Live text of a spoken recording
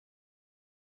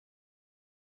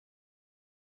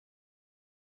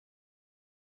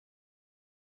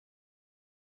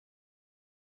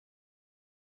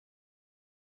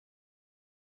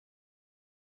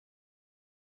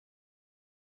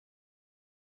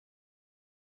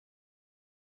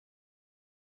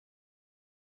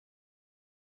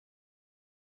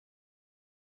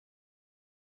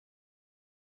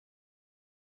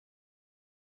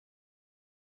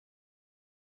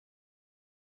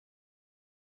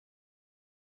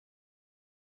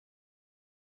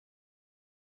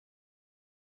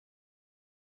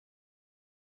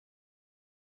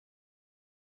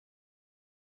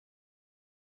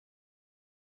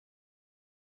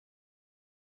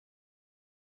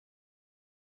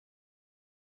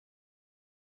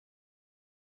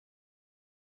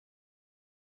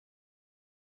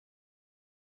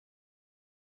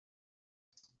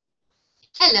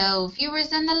Hello,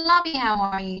 viewers in the lobby. How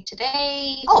are you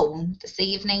today? Oh, this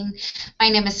evening. My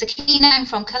name is Sakina. I'm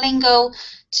from Kalingo.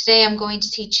 Today I'm going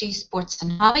to teach you sports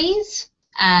and hobbies.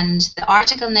 And the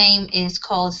article name is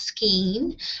called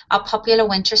Skiing, a popular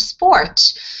winter sport.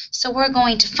 So we're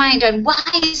going to find out why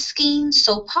is skiing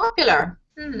so popular.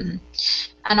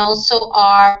 And also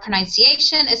our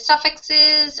pronunciation is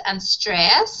suffixes and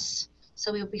stress.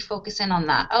 So we'll be focusing on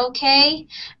that, okay?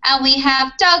 And we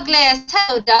have Douglas.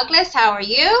 Hello, Douglas. How are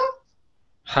you?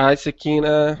 Hi,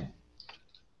 Sakina.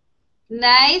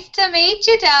 Nice to meet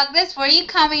you, Douglas. Where are you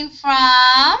coming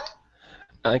from?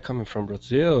 I'm coming from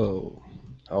Brazil.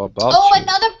 How about Oh, you?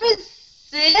 another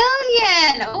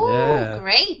Brazilian. Oh, Yeah.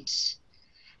 great.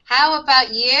 How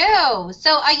about you?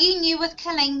 So are you new with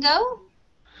Kalingo?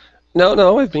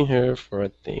 No, I've been here for I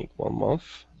think 1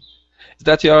 month. Is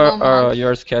that your 1 month.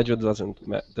 your schedule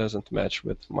doesn't match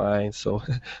with mine, so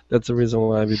that's the reason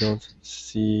why we don't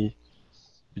see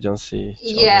each other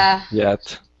Yeah.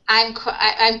 yet.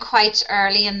 I'm quite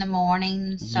early in the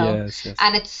morning, so Yes, yes.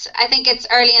 and I think it's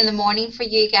early in the morning for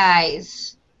you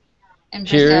guys in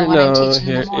Here, Brazil when I'm no, teaching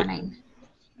in the here, morning.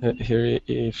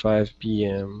 here, 5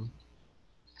 p.m.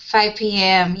 5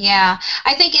 p.m. Yeah.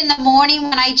 I think in the morning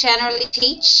when I generally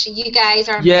teach, you guys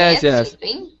are in Yes, bed yes,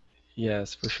 sleeping.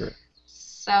 yes, for sure.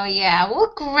 So yeah,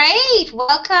 well, great.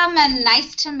 Welcome and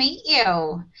nice to meet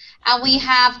you. And we Nice.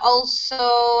 have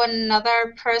also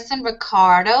another person,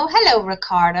 Ricardo. Hello,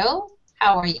 Ricardo.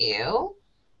 How are you?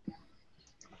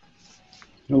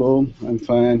 Hello, I'm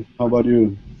fine. How about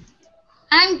you?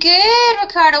 I'm good,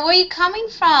 Ricardo. Where are you coming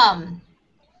from?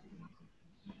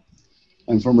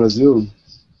 I'm from Brazil.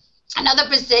 Another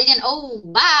Brazilian. Oh,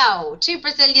 wow. Two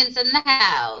Brazilians in the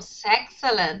house.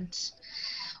 Excellent.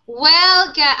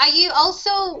 Well, are you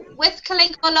also with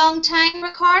Kalinko a long time,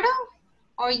 Ricardo?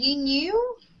 Or are you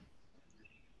new,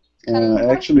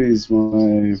 Kalinko? Actually, it's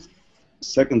my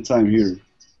second time here.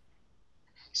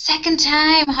 Second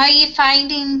time. How are you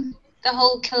finding the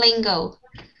whole Kalingo?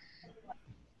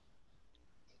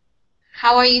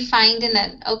 How are you finding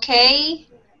it? Okay?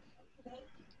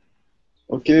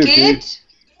 Okay, okay, Good?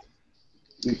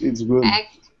 it's good. Ec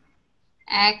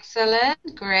Excellent.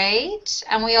 Great.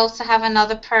 And we also have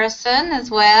another person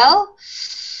as well.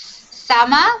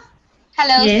 Sama.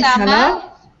 Hello, Yes, Sama. hello.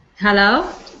 Hello.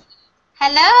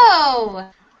 Hello.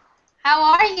 How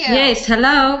are you? Yes,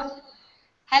 hello.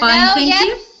 Fine, Hello, thank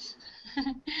you. yes.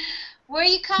 Where are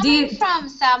you Do coming you, from,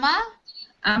 Sama?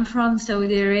 I'm from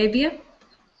Saudi Arabia.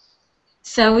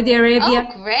 Saudi Oh, Arabia.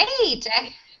 great.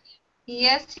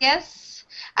 Yes, yes.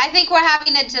 I think we're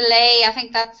having a delay. I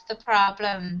think that's the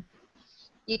problem.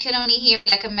 You can only hear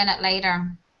like a minute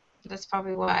later. That's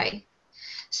probably why.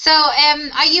 So,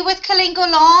 are you with Kalingo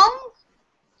long,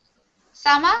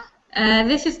 Sama?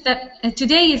 This is the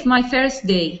today is my first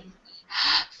day.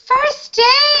 First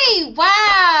day!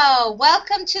 Wow!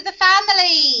 Welcome to the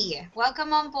family.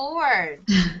 Welcome on board.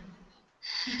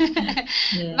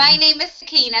 Yeah, My name is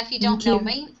Sakina, if you don't thank know you.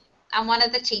 me. I'm one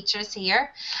of the teachers here.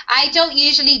 I don't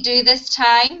usually do this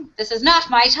time. This is not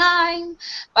my time,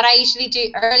 but I usually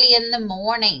do early in the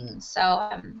morning.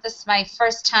 So this is my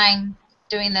first time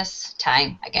doing this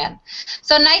time again.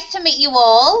 So nice to meet you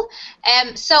all.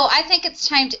 So I think it's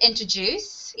time to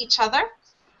introduce each other.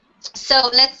 So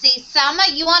let's see, Sama,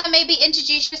 you want to maybe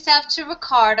introduce yourself to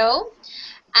Ricardo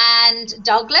and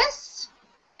Douglas?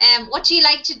 What do you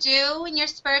like to do in your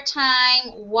spare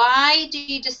time? Why do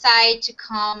you decide to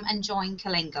come and join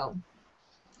Kalingo?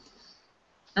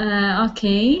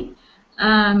 Okay.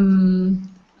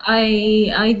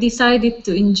 I decided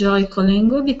to enjoy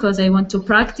Kolingo because I want to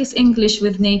practice English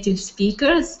with native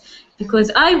speakers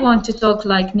because I want to talk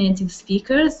like native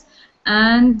speakers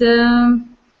and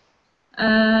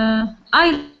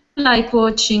I like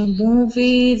watching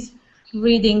movies,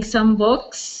 reading some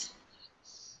books.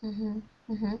 Mm-hmm,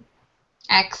 mm-hmm.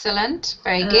 Excellent.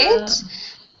 Very good.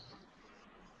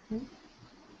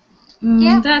 Uh,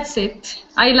 Yeah. that's it.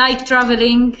 I like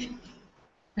traveling.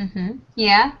 Mm-hmm.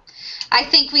 Yeah. I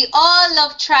think we all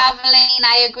love traveling.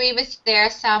 I agree with you there,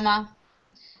 Sama.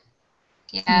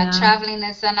 Yeah, Yeah. traveling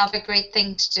is another great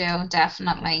thing to do,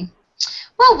 definitely.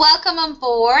 Well, welcome on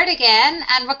board again.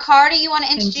 And Ricardo, you want to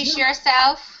Thank introduce you.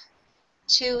 yourself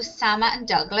to Sama and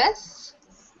Douglas?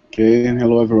 Okay,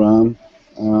 hello everyone.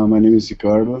 My name is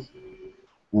Ricardo.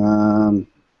 Um,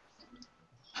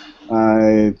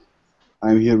 I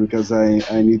I'm here because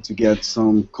I need to get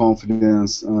some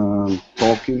confidence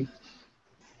talking.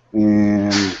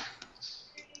 And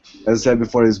as I said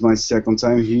before, it's my second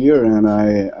time here, and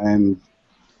I'm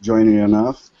joining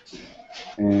enough.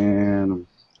 And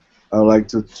I like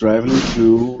to traveling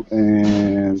too,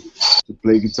 and to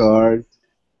play guitar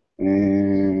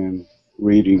and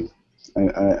reading.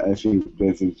 I think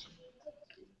that's it.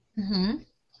 Hmm.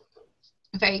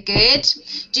 Very good.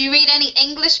 Do you read any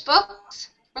English books,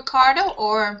 Ricardo,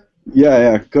 or?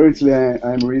 Yeah. Currently,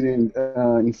 I'm reading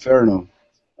Inferno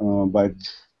by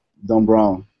Don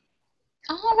Brown.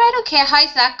 Oh, right, okay.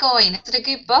 How's that going? Is it a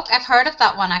good book? I've heard of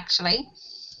that one actually.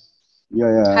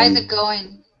 Yeah. How's it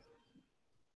going?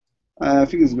 I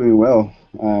think it's going well.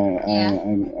 Yeah.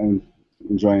 I'm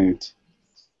enjoying it.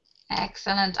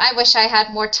 Excellent. I wish I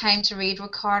had more time to read,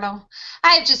 Ricardo.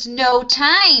 I have just no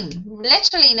time.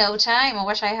 Literally no time. I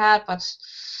wish I had, but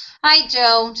I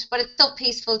don't. But it's so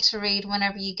peaceful to read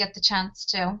whenever you get the chance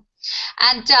to.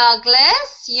 And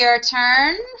Douglas, your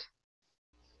turn.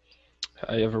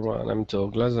 Hi everyone, I'm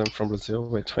Douglas. I'm from Brazil.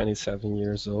 We're 27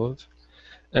 years old.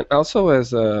 And also,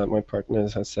 as my partner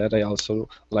has said, I also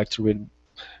like to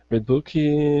read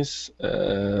books,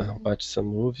 watch some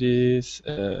movies,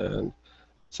 and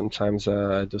sometimes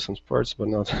I do some sports, but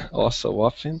not also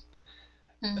often.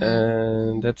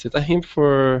 And that's it. I aim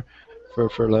for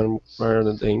learn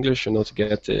the English, to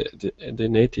get the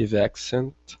native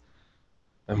accent.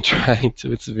 I'm trying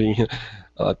to. It's being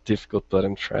a lot difficult, but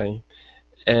I'm trying.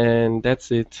 And that's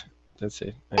it. That's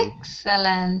it.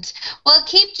 Excellent. Well,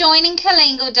 keep joining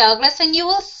Kalingo, Douglas, and you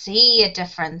will see a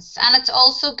difference. And it's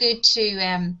also good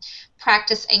to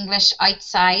practice English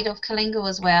outside of Kalingo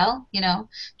as well.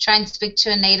 Try and speak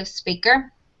to a native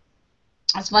speaker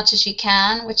as much as you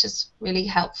can, which is really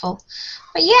helpful.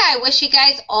 But yeah, I wish you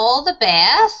guys all the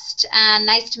best, and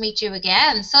nice to meet you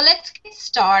again. So let's get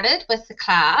started with the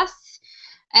class.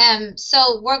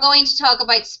 So we're going to talk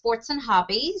about sports and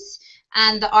hobbies,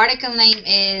 and the article name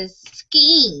is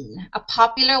Skiing, a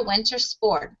popular winter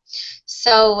sport.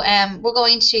 So we're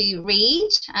going to read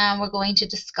and we're going to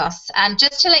discuss. And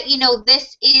just to let you know,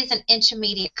 this is an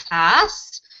intermediate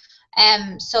class.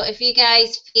 So if you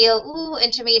guys feel, ooh,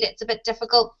 intermediate's a bit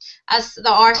difficult, as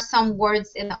there are some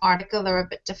words in the article that are a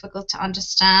bit difficult to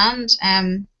understand,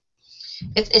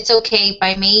 it's okay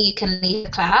by me. You can leave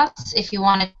the class. If you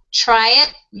want to try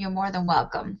it, you're more than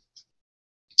welcome.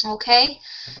 Okay,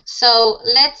 so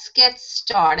let's get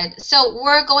started. So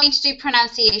we're going to do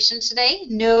pronunciation today,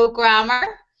 no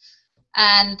grammar,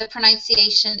 and the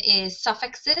pronunciation is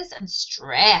suffixes and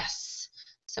stress.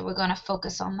 So we're going to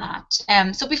focus on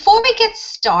that. So before we get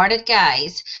started,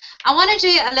 guys, I want to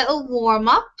do a little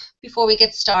warm-up before we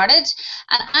get started,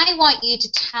 and I want you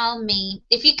to tell me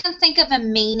if you can think of a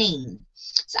meaning.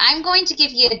 So I'm going to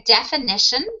give you a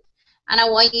definition, and I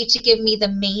want you to give me the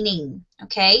meaning,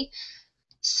 okay?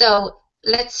 So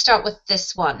let's start with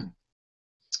this one.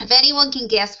 If anyone can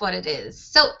guess what it is.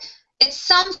 So it's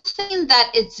something that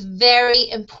it's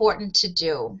very important to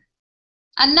do.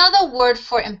 Another word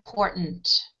for important.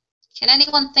 Can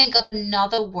anyone think of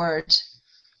another word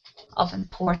of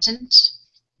important?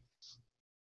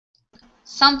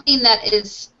 Something that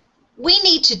is, we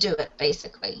need to do it,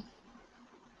 basically.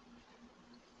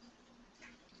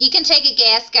 You can take a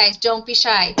guess, guys. Don't be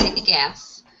shy. Take a guess.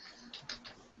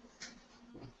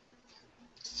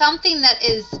 Something that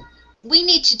is, we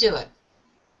need to do it.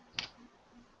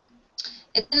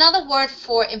 It's another word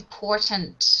for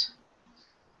important.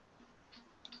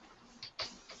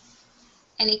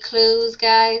 Any clues,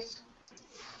 guys?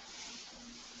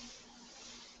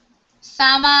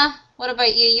 Sama, what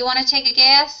about you? You want to take a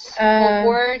guess what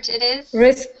word it is?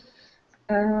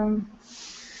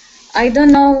 I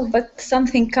don't know, but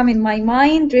something come in my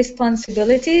mind.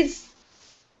 Responsibilities.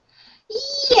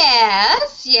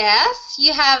 Yes,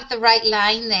 you have the right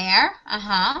line there.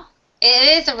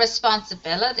 It is a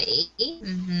responsibility.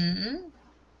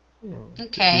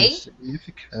 Okay.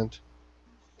 Significant.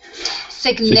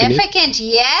 Significant,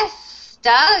 yes.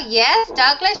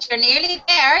 Douglas, you're nearly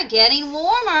there, getting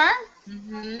warmer.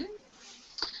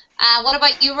 What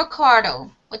about you,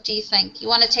 Ricardo? What do you think? You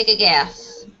want to take a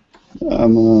guess?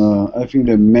 I think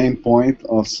the main point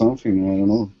of something. I don't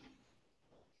know.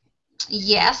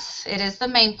 Yes, it is the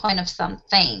main point of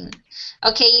something.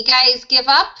 Okay, you guys give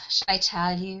up? Should I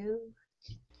tell you?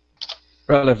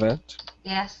 Relevant.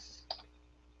 Yes.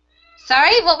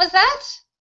 Sorry, what was that?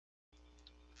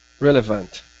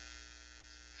 Relevant.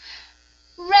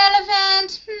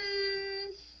 Relevant?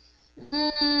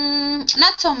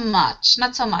 Not so much.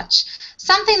 Not so much.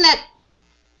 Something that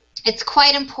it's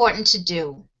quite important to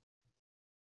do.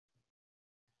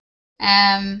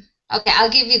 Okay, I'll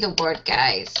give you the word,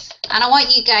 guys. And I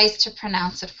want you guys to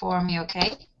pronounce it for me,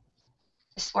 okay?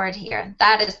 This word here.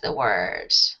 That is the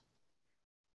word.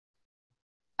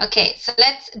 Okay, so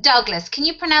Douglas, can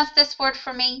you pronounce this word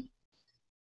for me?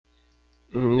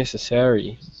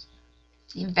 Necessary.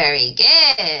 Very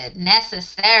good.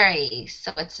 Necessary.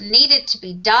 So it's needed to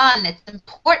be done. It's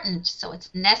important. So it's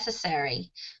necessary.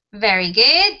 Very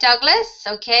good. Douglas,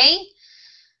 okay.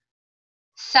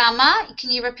 Sama, can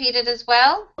you repeat it as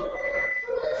well?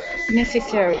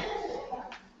 Necessary.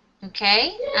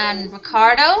 Okay. And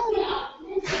Ricardo?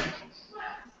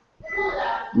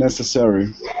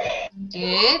 Necessary.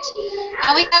 Good.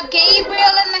 And we have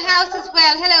Gabriel in the house as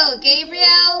well. Hello,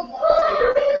 Gabriel.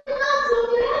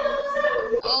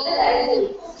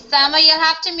 Oh, Sama, you'll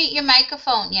have to mute your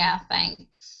microphone. Yeah,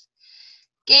 thanks.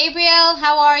 Gabriel,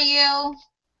 how are you?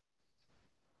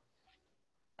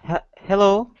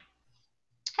 Hello.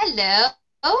 Hello.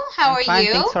 How I'm are fine.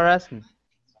 you? Thanks for asking.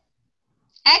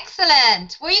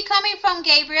 Excellent. Where are you coming from,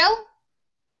 Gabriel?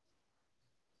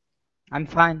 I'm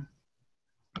fine.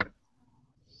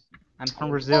 I'm from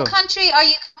Brazil. What country are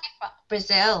you coming from?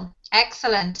 Brazil.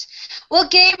 Excellent. Well,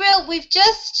 Gabriel, we're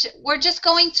just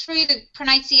going through the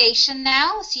pronunciation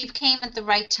now, so you came at the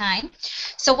right time.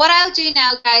 So what I'll do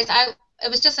now, guys, it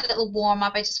was just a little warm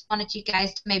up. I just wanted you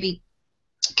guys to maybe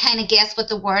kind of guess what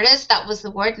the word is. That was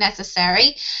the word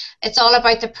necessary. It's all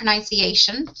about the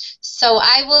pronunciation. So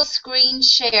I will screen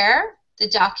share the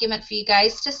document for you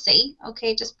guys to see.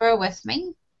 Okay, just bear with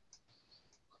me.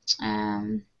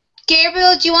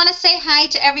 Gabriel, do you want to say hi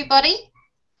to everybody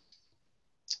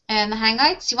in the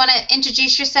Hangouts? You want to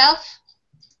introduce yourself?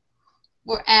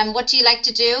 What do you like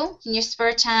to do in your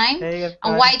spare time? Hey, and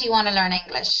everybody. why do you want to learn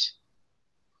English?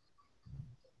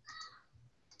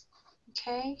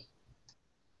 Okay.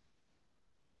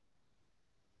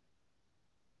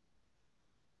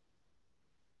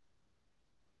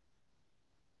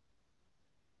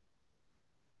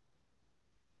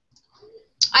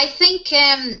 I think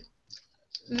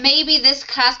maybe this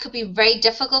class could be very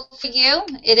difficult for you.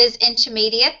 It is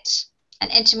intermediate, an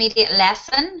intermediate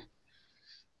lesson.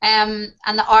 And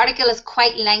the article is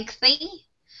quite lengthy,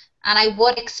 and I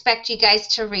would expect you guys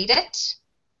to read it.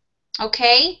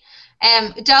 Okay.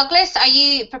 Douglas, are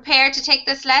you prepared to take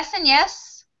this lesson?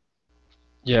 Yes?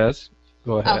 Yes,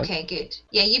 go ahead. Okay, good.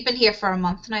 Yeah, you've been here for a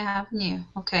month now, haven't you?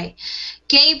 Okay.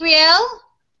 Gabriel,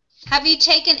 have you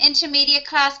taken intermediate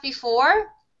class before?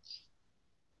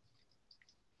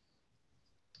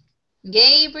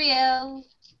 Gabriel.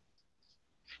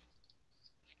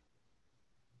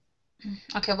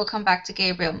 Okay, we'll come back to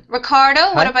Gabriel. Ricardo,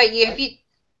 Hi. what about you?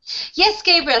 Yes,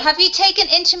 Gabriel, have you taken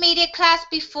intermediate class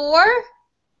before?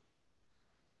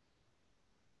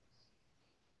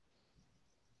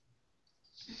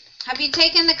 Have you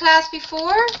taken the class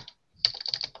before?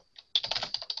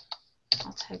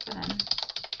 I'll type it in.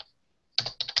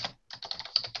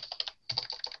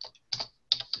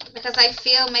 Because I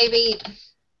feel maybe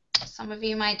some of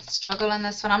you might struggle in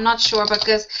this one. I'm not sure,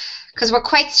 because we're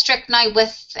quite strict now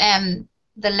with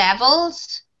the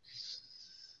levels.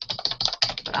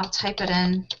 But I'll type it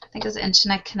in. I think it's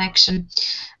internet connection.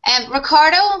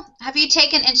 Ricardo, have you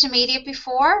taken intermediate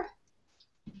before?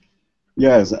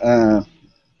 Yes.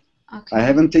 Okay. I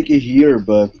haven't taken here,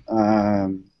 but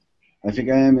I think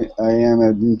I am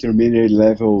at intermediate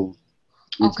level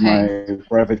with Okay. my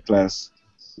private class.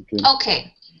 Okay.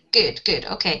 Okay. Good, good.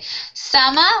 Okay.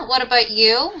 Sama, what about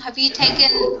you? Have you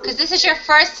taken, because this is your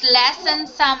first lesson,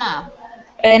 Sama?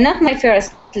 Not my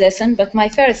first lesson, but my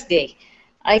first day.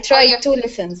 I tried 2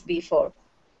 lessons before.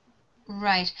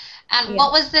 Right. And Yeah.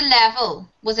 what was the level?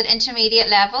 Was it intermediate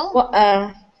level?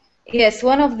 Well, yes,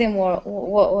 one of them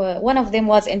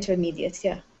was intermediate.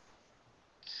 Yeah.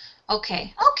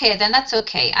 Okay. Okay, then that's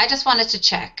okay. I just wanted to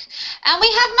check. And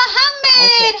we have Mohammed.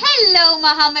 Okay. Hello,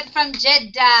 Mohammed from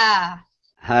Jeddah.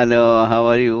 Hello, how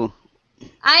are you?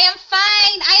 I am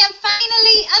fine. I am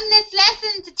finally on this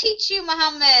lesson to teach you,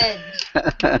 Mohammed.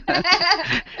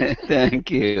 Thank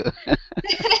you.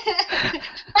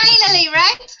 Finally,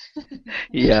 right?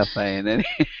 Yeah, finally.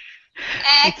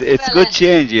 It's Excellent. good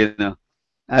change, you know.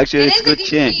 Actually, It it's is a good good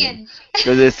change. change.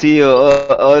 Because I see you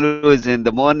always in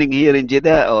the morning here in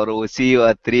Jeddah, or we see you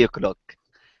at 3 o'clock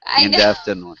I in know. the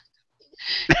afternoon.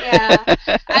 Yeah.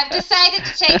 I've decided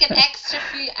to take an extra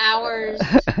few hours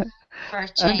for a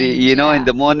And change. you know, in Yeah.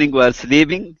 the morning we're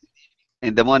sleeping.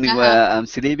 In the morning Uh-huh. I'm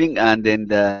sleeping, and in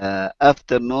the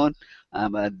afternoon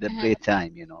I'm at the Uh-huh.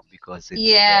 playtime, you know, because it's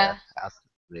Yeah. after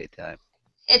playtime.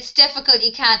 It's difficult.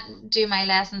 You can't do my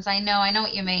lessons. I know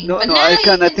what you mean. No, But no, now I you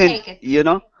can can attend, take it. you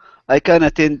know, I can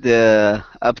attend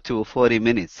up to 40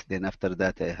 minutes. Then after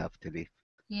that, I have to leave.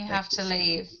 You Like have to this.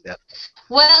 leave. Yeah.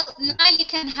 Well, now you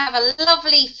can have a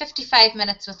lovely 55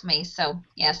 minutes with me. So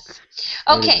yes.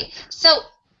 Very Okay. good. So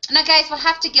now, guys, we'll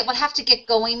have to get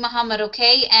going, Mohammed.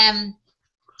 Okay.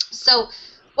 So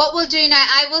what we'll do now,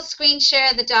 I will screen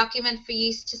share the document for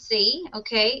you to see.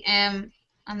 Okay.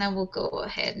 and then we'll go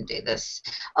ahead and do this.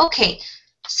 Okay,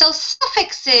 so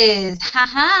suffixes.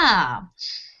 Haha.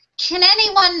 Can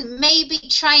anyone maybe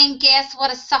try and guess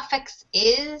what a suffix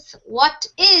is? What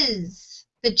is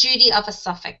the duty of a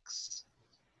suffix?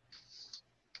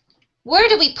 Where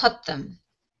do we put them?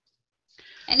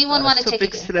 Anyone want to take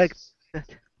a Suffix guess? like that.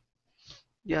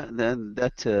 Yeah,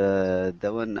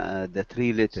 the one, the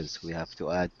three letters we have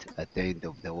to add at the end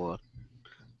of the word,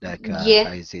 like Yeah.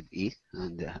 IZE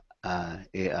and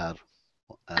AR.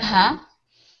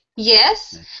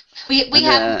 Yes. We And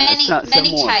have many some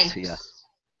words, types. yeah.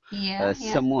 Yeah.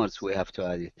 Some words we have to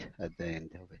add it at the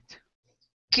end of it.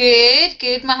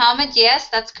 Good, Mohammed. Yes,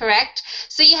 that's correct.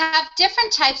 So you have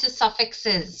different types of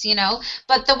suffixes, you know,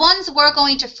 but the ones we're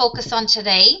going to focus on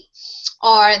today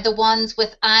are the ones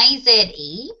with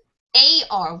IZE,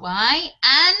 ARY,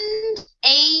 and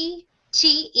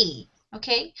ATE.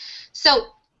 Okay,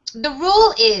 so the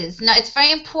rule is, now it's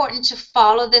very important to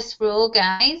follow this rule,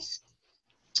 guys.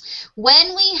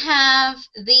 When we have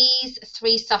these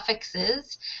three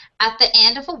suffixes at the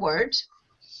end of a word,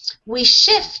 we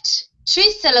shift 2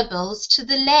 syllables to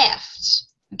the left.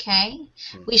 Okay,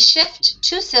 we shift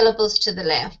 2 syllables to the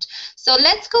left. So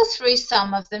let's go through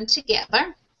some of them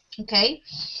together. Okay,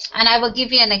 and I will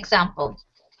give you an example.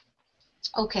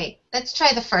 Okay, let's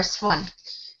try the first one.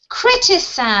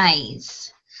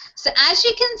 Criticize. So as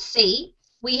you can see,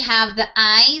 we have the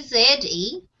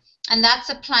IZE, and that's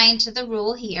applying to the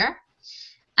rule here.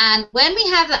 And when we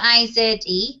have the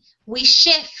IZE, we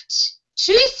shift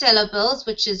 2 syllables,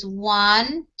 which is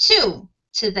 1, 2,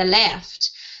 to the left.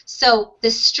 So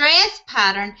the stress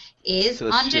pattern is so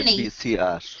it underneath. should be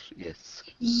CR, yes.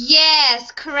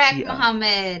 Yes, correct, CR.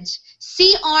 Mohammed.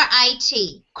 CRIT,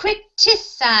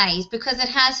 criticize, because it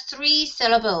has 3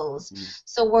 syllables.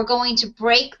 So we're going to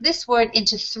break this word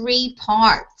into 3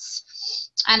 parts.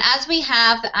 And as we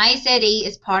have the IZE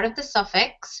is part of the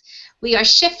suffix, we are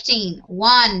shifting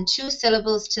 1, 2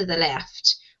 syllables to the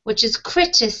left, which is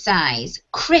criticize,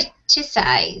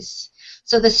 criticize.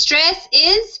 So the stress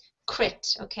is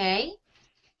crit, okay?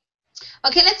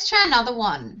 Okay, let's try another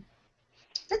one.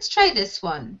 Let's try this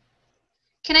one.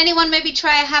 Can anyone maybe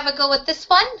have a go at this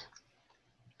one?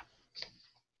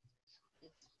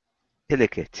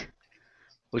 Delicate,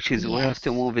 which is we have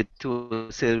to Yes. move it to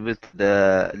syllable to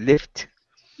the left.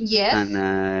 Yes. And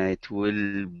it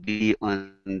will be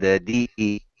on the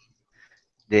DE.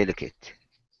 Delicate.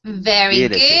 Very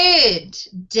Delicate. good.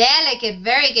 Delicate.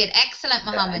 Very good. Excellent,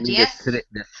 Mohammed. I mean Yes. the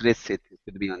stress it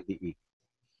should be on DE.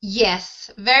 Yes.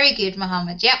 Very good,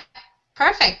 Mohammed. Yep.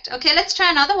 Perfect. Okay, let's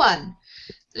try another one.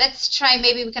 Let's try,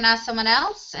 maybe we can ask someone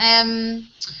else.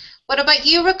 What about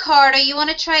you, Ricardo? You want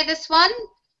to try this one?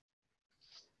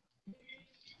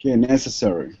 Okay,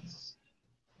 necessary.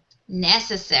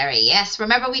 Necessary. Yes.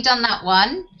 Remember we done that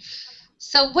one.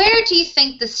 So where do you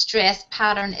think the stress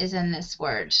pattern is in this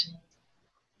word?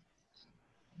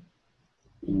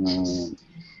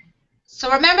 So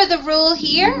remember the rule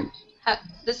here,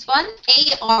 this one,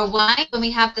 ARY, when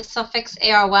we have the suffix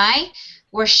ARY,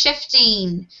 we're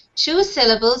shifting 2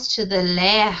 syllables to the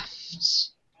left.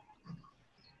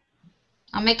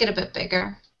 I'll make it a bit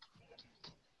bigger.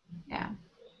 Yeah.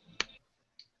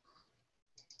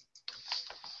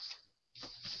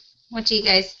 What do you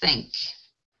guys think?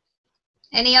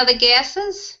 Any other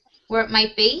guesses where it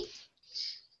might be?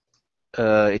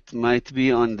 It might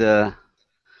be on the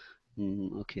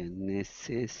okay,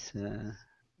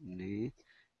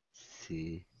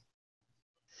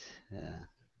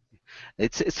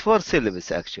 it's 4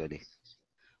 syllables actually.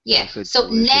 Yeah, so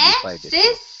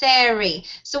necessary.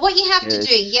 So what you have to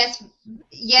do,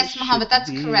 yes, Mohammed, that's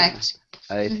correct.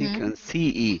 I think on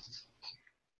CE.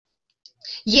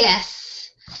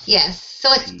 Yes, yes. So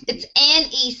it's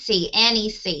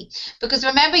NEC, because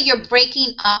remember you're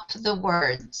breaking up the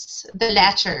words, the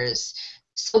letters.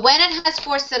 So when it has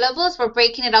 4 syllables, we're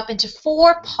breaking it up into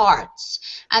 4 parts,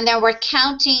 and then we're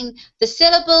counting the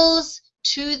syllables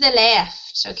to the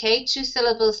left. Okay, 2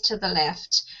 syllables to the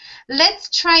left. Let's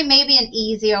try maybe an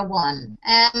easier one.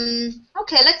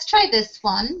 Okay, let's try this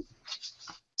one.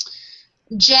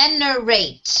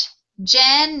 Generate.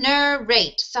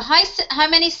 Generate. So how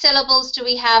many syllables do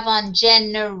we have on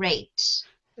generate?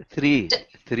 3.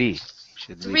 3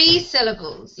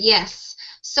 syllables, yes.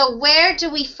 So where do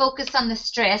we focus on the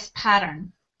stress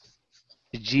pattern?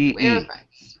 GE.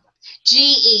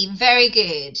 GE, very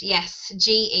good. Yes,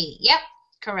 GE. Yep,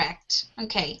 correct.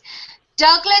 Okay.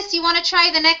 Douglas, you want to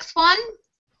try the next one?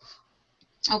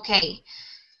 Okay.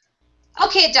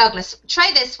 Okay, Douglas,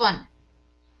 try this one.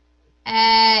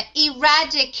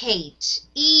 Eradicate.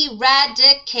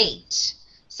 Eradicate.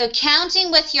 So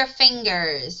counting with your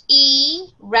fingers.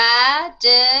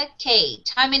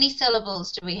 Eradicate. How many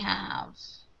syllables do we have?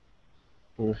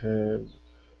 We have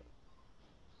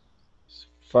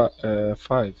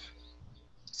 5.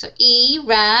 So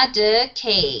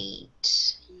eradicate.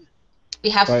 We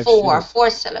have 5 four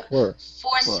syllables.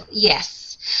 syllables. 4.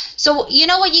 Yes. So you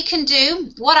know what you can do?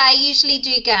 What I usually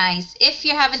do, guys, if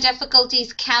you're having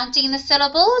difficulties counting the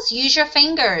syllables, use your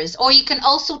fingers, or you can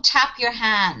also tap your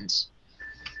hand.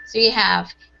 So you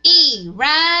have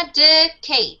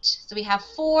eradicate. So we have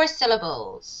 4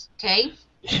 syllables. Okay.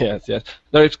 Yes, yes.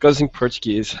 No, it's because in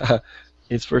Portuguese,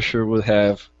 it's for sure would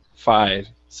have 5.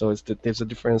 So there's a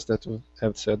difference that we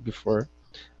have said before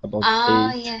about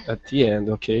 8 Yeah. at the end.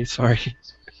 Okay, sorry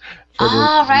for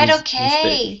Right. mistake.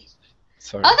 Okay.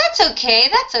 Sorry. Oh, that's okay.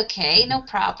 That's okay. No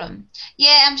problem.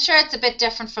 Yeah, I'm sure it's a bit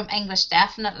different from English,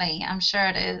 definitely. I'm sure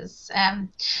it is.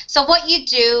 So what you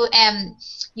do,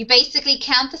 you basically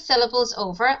count the syllables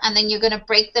over, and then you're going to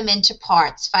break them into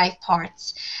parts, 5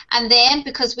 parts. And then,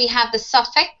 because we have the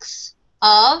suffix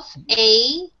of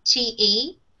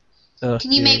A-T-E,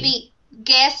 can you maybe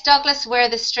guess, Douglas, where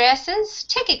the stress is?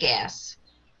 Take a guess.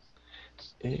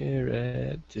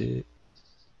 It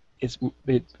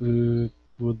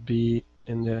would be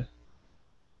in the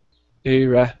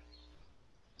era.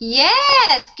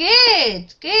 Yes,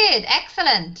 good,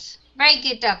 excellent. Very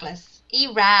good, Douglas.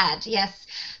 Erad, yes.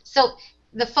 So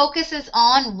the focus is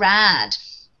on rad.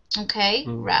 Okay,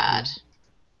 rad.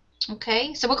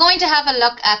 Okay, so we're going to have a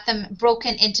look at them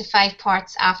broken into 5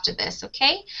 parts after this,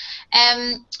 okay?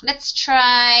 Let's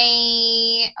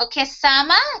try, okay,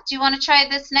 Sama, do you want to try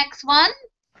this next one?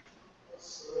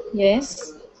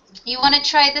 Yes. You want to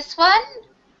try this one?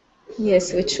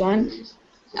 Yes, which one?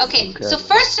 Okay, so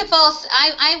first of all,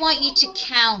 I want you to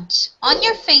count on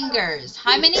your fingers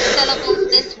how many syllables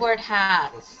this word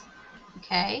has.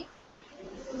 Okay,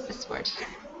 this word here.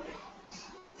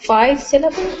 5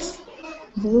 syllables.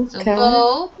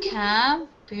 Vocabulary,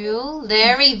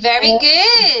 very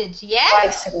good.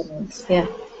 Yes. 5 syllables, yeah.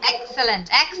 Excellent,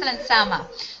 excellent, Sama.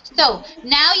 So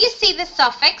now you see the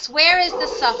suffix. Where is the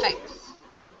suffix?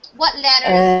 What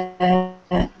letters?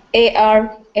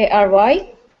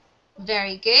 A-R-Y.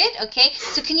 Very good. Okay,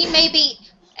 so can you maybe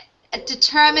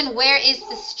determine where is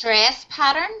the stress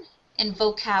pattern in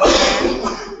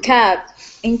vocabulary? Cab.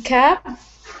 In cab?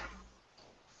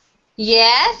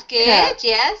 Yes, good. Cab.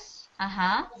 Yes.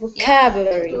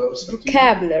 Vocabulary. Yes.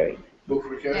 Vocabulary.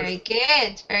 Very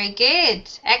good. Very good.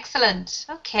 Excellent.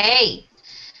 Okay.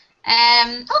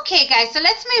 Okay, guys. So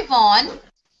let's move on,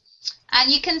 and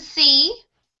you can see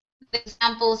the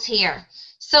examples here.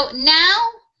 So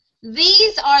now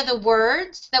these are the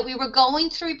words that we were going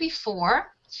through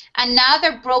before, and now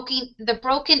they're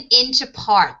broken into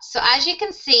parts. So as you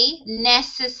can see,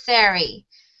 necessary.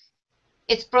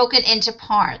 It's broken into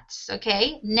parts,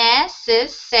 okay?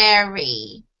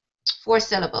 Necessary. 4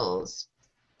 syllables.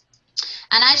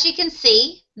 And as you can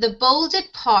see, the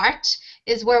bolded part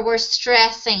is where we're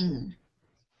stressing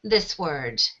this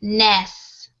word,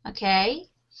 ness, okay?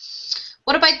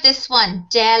 What about this one?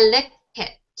 Delicate.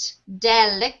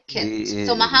 Delicate.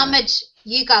 So Mohammed,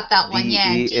 you got that one,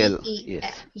 yeah. D-E-L, D-E-L.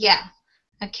 yes. Yeah.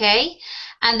 Okay.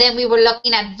 And then we were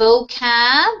looking at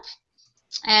vocab.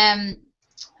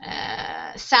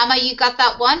 Sama, you got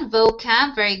that one?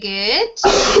 Vocab, very good.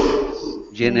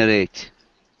 Generate.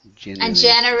 And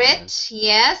generate,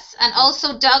 yes. And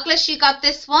also Douglas, you got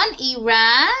this one?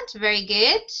 Erad, very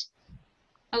good.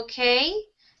 Okay.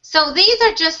 So these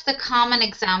are just the common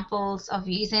examples of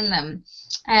using them.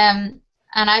 And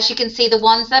as you can see, the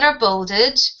ones that are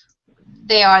bolded,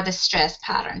 they are the stress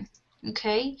pattern.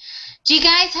 Okay. Do you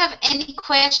guys have any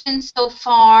questions so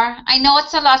far? I know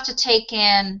it's a lot to take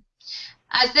in,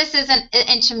 as this is an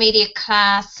intermediate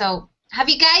class. So have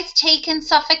you guys taken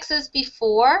suffixes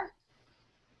before?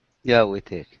 Yeah, we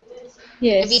take.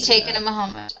 Yes. Have you taken it,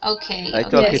 Muhammad? Okay. I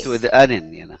took it with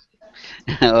Anin, you know.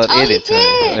 Or Oh, you Edith.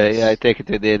 did? Yeah, I take it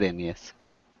with Eden, yes.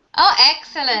 Oh,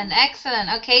 excellent, excellent.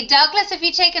 Okay, Douglas, have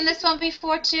you taken this one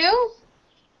before too?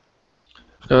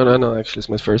 No. Actually, it's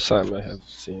my first time I have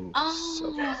seen.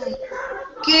 Oh,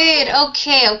 good.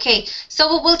 Okay.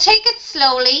 So we'll take it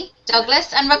slowly,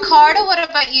 Douglas. And Ricardo, what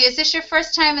about you? Is this your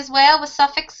first time as well with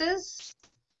suffixes?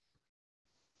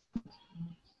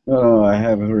 No, I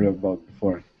have heard about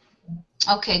before.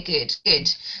 Okay, good.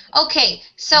 Okay,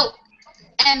 so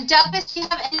Douglas, do you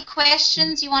have any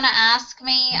questions you want to ask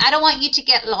me? I don't want you to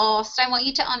get lost. I want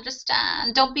you to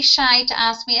understand. Don't be shy to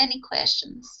ask me any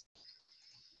questions.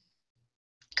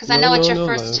 Because I know it's your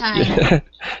first time. Yeah.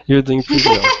 You're doing pretty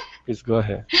well. Please go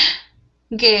ahead.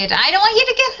 Good. I don't want you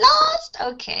to get lost.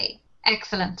 Okay.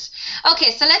 Excellent.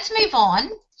 Okay, so let's move on.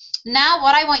 Now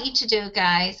what I want you to do,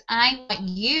 guys, I want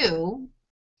you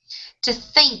to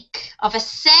think of a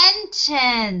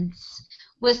sentence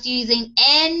with using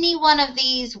any one of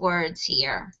these words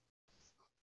here.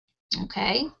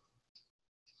 Okay?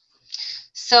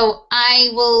 So I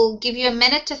will give you a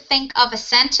minute to think of a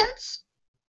sentence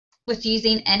with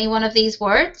using any one of these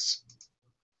words.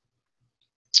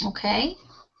 Okay?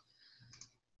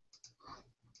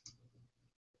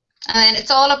 And then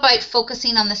it's all about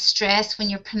focusing on the stress when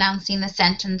you're pronouncing the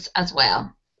sentence as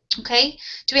well. Okay?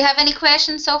 Do we have any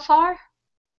questions so far?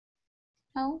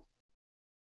 No?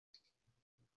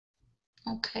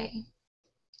 Okay.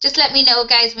 Just let me know,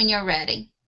 guys, when you're ready.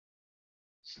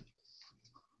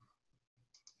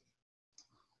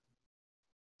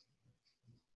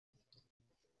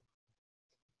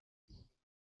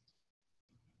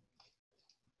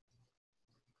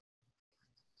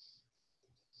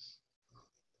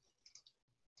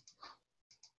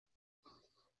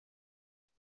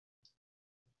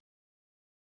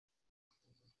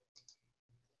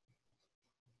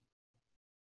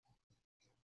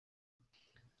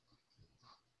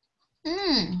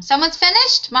 Someone's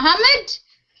finished? Mohammed?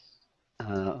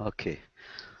 Okay.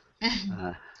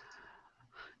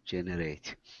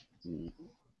 Generate.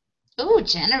 Oh,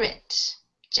 generate.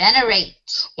 Generate.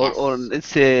 Yes. Or let's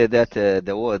say that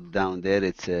the word down there,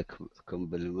 it's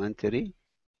complementary.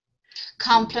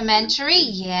 Complementary,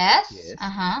 yes. Yes.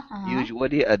 Uh-huh.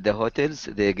 Usually at the hotels,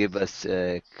 they give us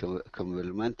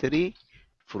complimentary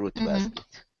fruit basket.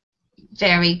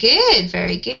 Very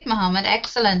good, Mohammed.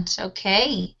 Excellent.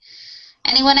 Okay.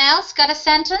 Anyone else got a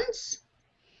sentence?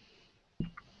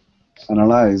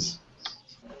 Analyze.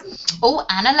 Oh,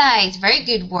 analyze. Very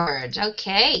good word.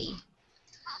 Okay.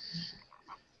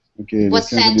 Okay, What the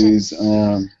sentence is,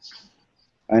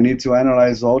 I need to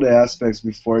analyze all the aspects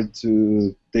before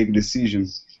to take decision.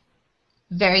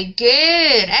 Very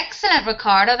good. Excellent,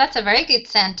 Ricardo. That's a very good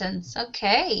sentence.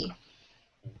 Okay.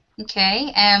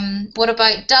 Okay. What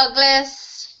about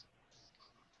Douglas?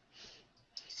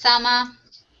 Sama?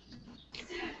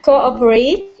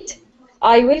 Cooperate.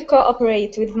 I will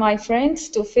cooperate with my friends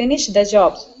to finish the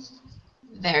job.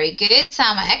 Very good,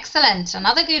 Sama. Excellent.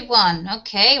 Another good one.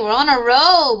 Okay, we're on a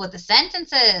roll with the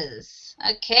sentences.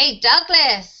 Okay,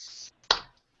 Douglas.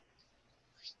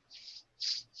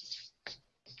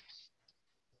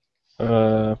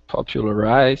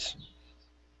 Popularize.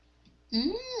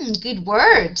 Good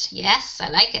word. Yes, I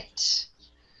like it.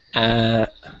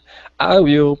 I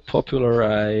will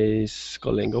popularize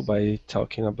Golingo by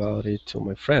talking about it to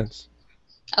my friends.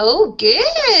 Oh,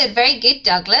 good. Very good,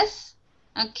 Douglas.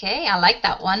 Okay, I like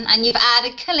that one. And you've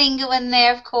added Kalingo in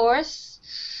there, of course.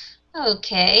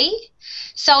 Okay.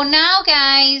 So now,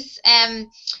 guys,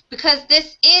 because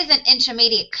this is an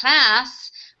intermediate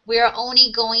class, we're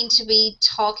only going to be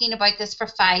talking about this for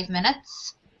 5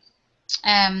 minutes.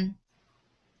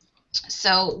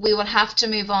 So we will have to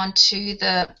move on to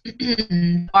the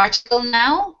article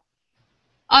now.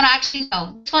 Oh, no, actually,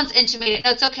 no. This one's intermediate.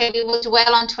 No, it's okay. We will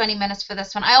dwell on 20 minutes for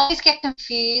this one. I always get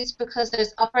confused because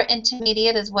there's upper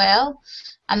intermediate as well.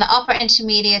 And the upper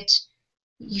intermediate,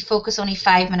 you focus only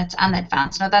 5 minutes on the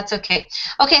advanced. No, that's okay.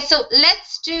 Okay, so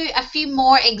let's do a few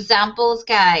more examples,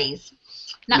 guys.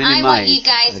 Now, Minimize. I want you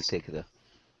guys... I'll take that.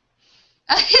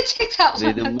 You take that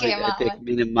one. Okay, I take Mohammed.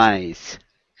 minimize.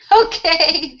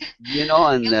 Okay. You know,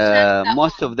 and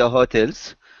most of the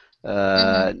hotels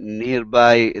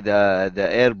nearby the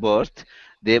airport,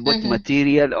 they put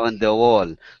material on the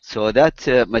wall, so that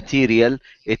material,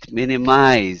 it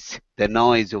minimizes the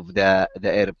noise of the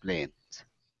airplane.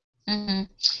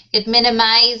 It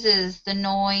minimizes the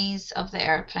noise of the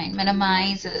airplane.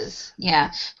 Minimizes.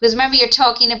 Yeah. Because remember, you're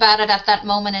talking about it at that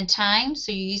moment in time,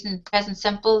 so you're using present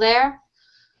simple there.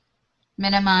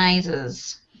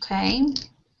 Minimizes. Okay.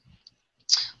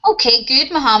 Okay,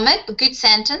 good, Mohammed. A good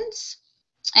sentence.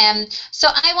 So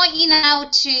I want you now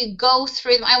to go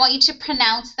through them. I want you to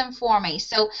pronounce them for me.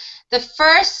 So the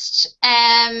first,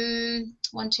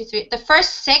 1, 2, 3, the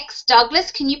first 6,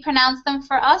 Douglas, can you pronounce them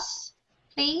for us,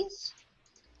 please?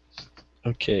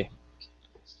 Okay.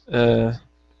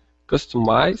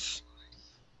 Customize.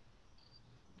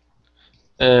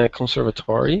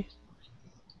 Conservatory.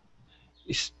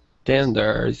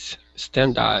 Standardize.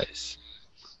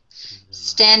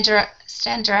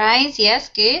 Standardize, yes,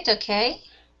 good, okay.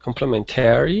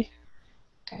 Complementary.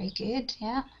 Very good,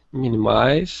 yeah.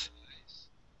 Minimize.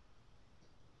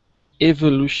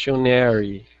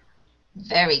 Evolutionary.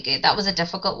 Very good. That was a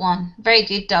difficult one. Very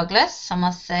good, Douglas, I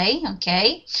must say.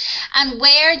 Okay. And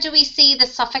where do we see the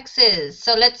suffixes?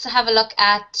 So let's have a look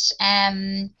at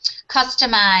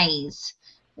customize.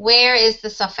 Where is the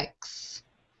suffix?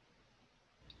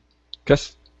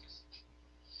 Cause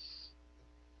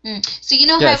So you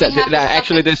know yes, how we have the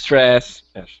actually the suffix? stress.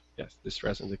 Yes, the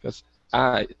stress and because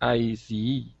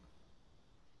IZE.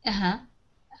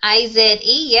 IZE,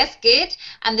 yes, good.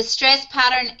 And the stress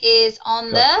pattern is on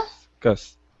the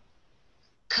Cus.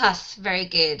 cus. Very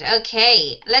good.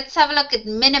 Okay, let's have a look at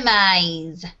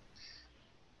minimize.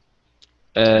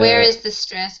 Where is the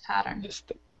stress pattern?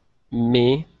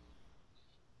 Me.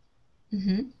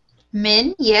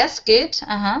 Min, yes, good.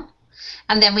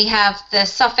 And then we have the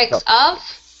suffix of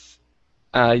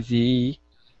IZE.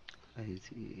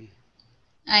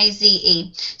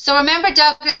 IZE. So remember,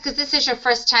 Douglas, because this is your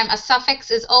first time, a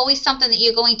suffix is always something that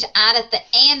you're going to add at the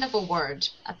end of a word,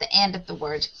 at the end of the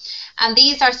word. And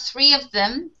these are 3 of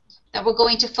them that we're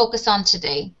going to focus on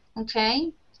today.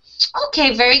 Okay?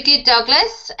 Okay, very good,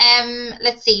 Douglas.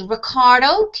 Let's see.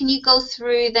 Ricardo, can you go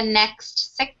through the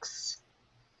next 6?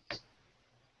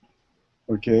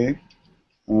 Okay.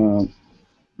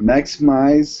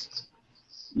 Maximize,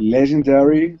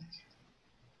 legendary,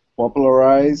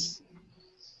 popularize,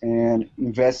 and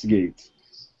investigate.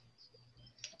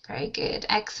 Very good.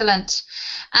 Excellent.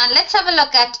 And let's have a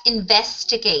look at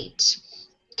investigate.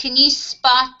 Can you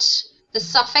spot the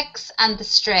suffix and the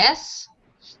stress?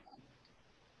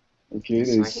 Okay,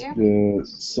 the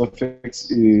suffix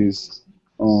is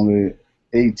on the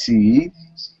ATE,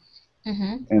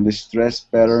 and the stress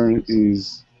pattern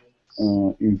is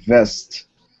invest,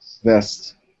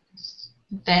 vest.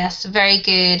 Vest. Very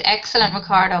good. Excellent,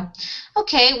 Ricardo.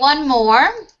 Okay, one more.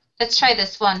 Let's try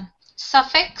this one.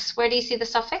 Suffix. Where do you see the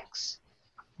suffix?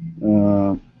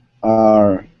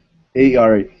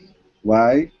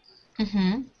 ARY,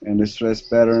 and the stress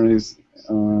pattern is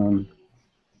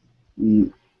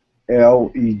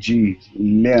LEG,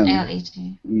 len,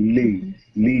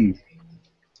 leave.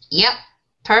 Yep,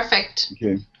 perfect.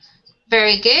 Okay.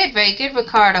 Very good,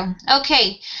 Ricardo.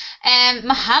 Okay,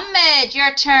 Mohammed,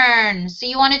 your turn. So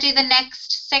you want to do the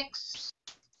next 6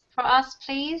 for us,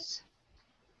 please?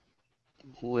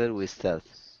 Where we start?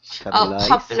 Oh,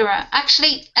 popular.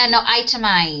 Actually, no,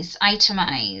 itemize.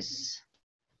 Itemize.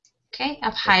 Okay,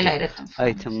 I've highlighted them.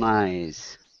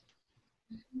 Itemize.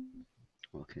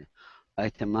 Okay.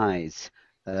 Itemize.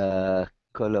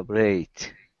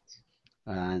 Collaborate.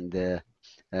 And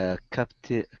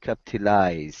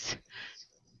capitalize.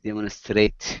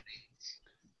 Demonstrate.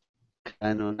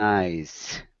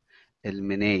 Canonize.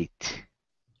 Eliminate.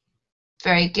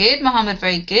 Very good, Mohammed.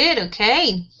 Very good.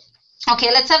 Okay.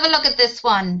 Okay, let's have a look at this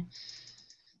one.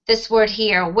 This word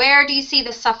here. Where do you see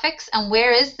the suffix and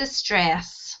where is the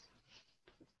stress?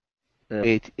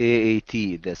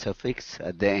 AAT, the suffix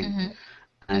at the end,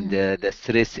 and the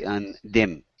stress on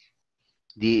them.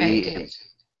 Very good.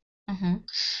 And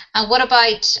what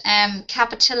about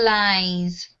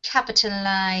capitalize?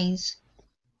 Capitalize.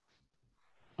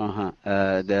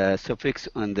 The suffix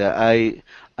on the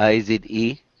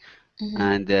IZE,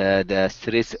 and the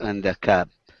stress on the cap.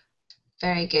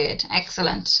 Very good.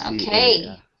 Excellent.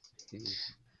 Okay.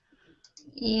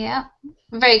 Yeah.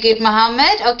 Very good,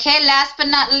 Mohammed. Okay, last but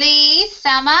not least,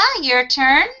 Sama, your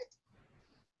turn.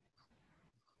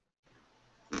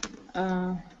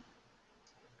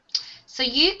 So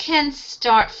you can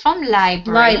start from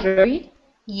library. Library.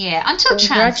 Yeah, until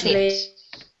translate.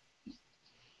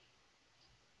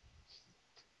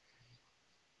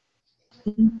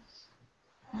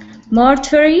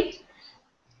 Mortuary.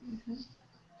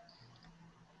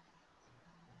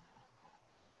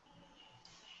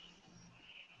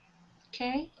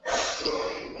 Okay.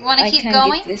 Want to keep I can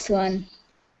going? get this one.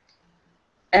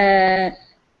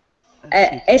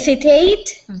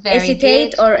 Acetate.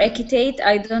 Acetate or acetate.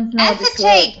 I don't know this word.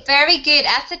 Acetate. Very good.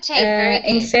 Acetate. Very good.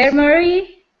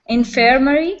 Infirmary.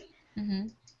 Infirmary.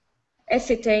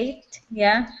 Acetate.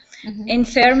 Yeah.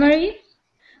 Infirmary.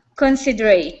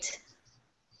 Considerate.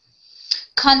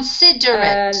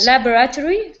 Considerate.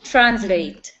 Laboratory.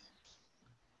 Translate.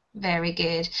 Very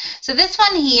good. So this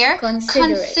one here,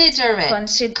 considerate.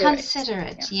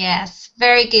 Considerate. Yes.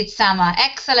 Very good, Sama.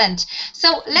 Excellent.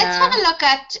 So let's have a look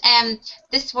at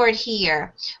this word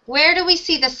here. Where do we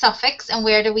see the suffix and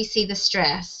where do we see the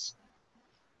stress?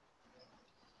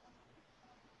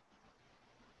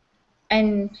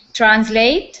 And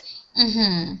translate.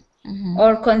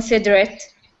 Or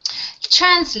considerate.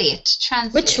 Translate.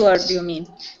 Translate. Which word do you mean?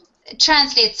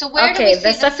 Translate. So where do we see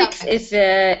the suffix? The suffix is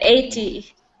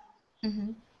ATE.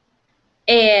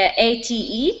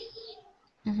 ATE.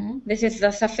 This is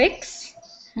the suffix,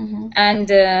 and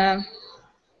the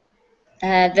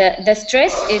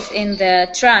stress is in the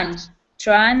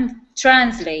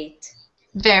translate.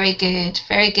 Very good.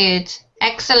 Very good.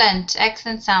 Excellent,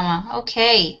 excellent, Sama.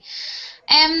 Okay.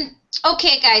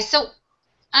 Okay, guys. So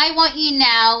I want you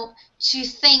now to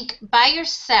think by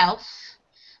yourself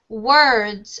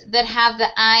words that have the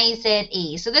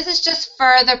IZE. So this is just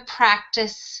further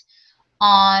practice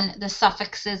on the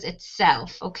suffixes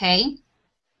itself, okay?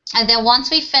 And then once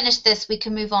we finish this, we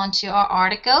can move on to our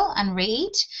article and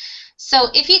read. So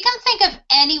if you can think of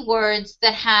any words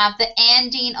that have the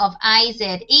ending of IZE,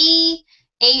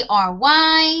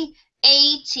 ARY,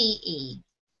 ATE.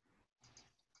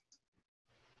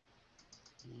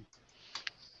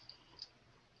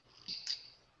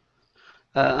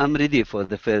 I'm ready for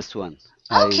the first one.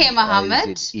 Okay,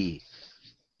 Mohammed. IZE.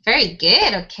 Very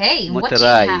good. Okay. And what do you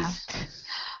have? Motorized.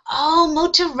 Oh,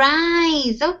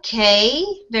 motorized. Okay.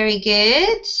 Very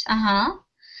good. Uh-huh.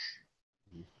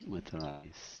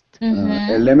 Motorized.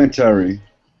 Elementary.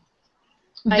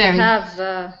 I have.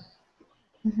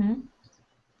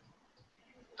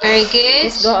 Very good.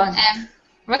 Let's go on.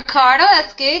 Ricardo,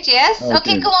 that's good. Yes. Okay,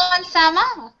 Okay. go on,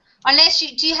 Sama. Unless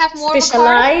do you have more?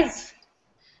 Specialize. Ricardo?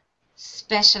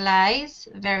 Specialize.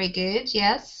 Very good.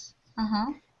 Yes.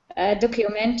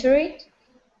 Documentary.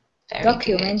 Very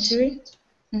Documentary.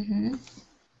 Good.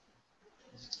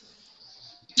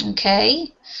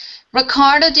 Okay.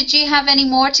 Ricardo, did you have any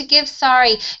more to give?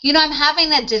 Sorry. You know, I'm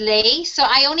having a delay, so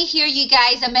I only hear you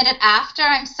guys a minute after.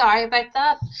 I'm sorry about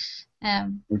that.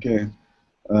 Okay.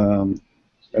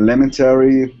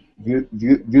 Elementary,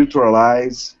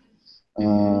 virtualize,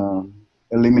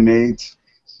 eliminate.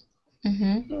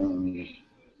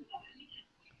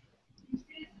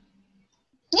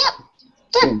 Yep.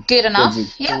 Good enough.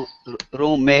 Yeah.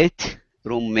 Roommate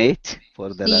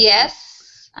for the last.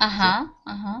 Yes.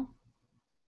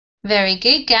 Very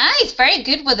good, guys. Very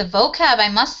good with the vocab, I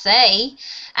must say.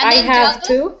 And I then have Douglas?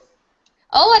 two.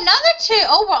 Oh, another two.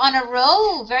 Oh, we're on a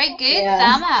roll. Very good,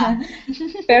 Sama.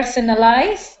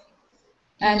 Personalize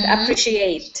and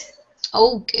appreciate.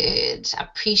 Oh, good.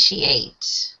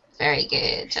 Appreciate. Very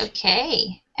good.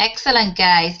 Okay. Excellent,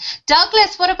 guys.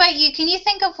 Douglas, what about you? Can you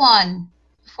think of one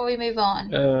before we move on?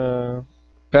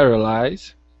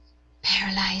 Paralyze.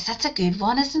 Paralyze. That's a good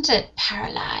one, isn't it?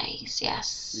 Paralyze.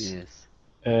 Yes. Yes.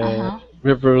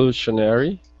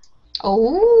 Revolutionary.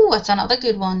 Oh, that's another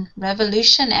good one.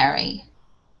 Revolutionary.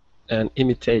 And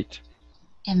imitate.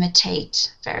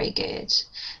 Imitate. Very good.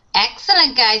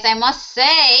 Excellent, guys. I must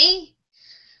say,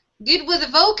 good with the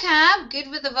vocab. Good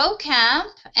with the vocab.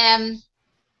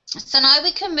 So now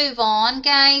we can move on,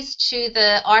 guys, to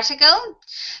the article.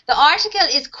 The article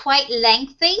is quite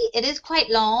lengthy. It is quite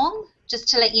long, just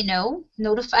to let you know,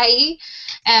 notify you.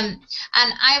 And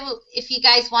I will, if you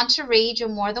guys want to read, you're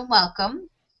more than welcome.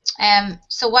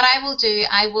 So what I will do,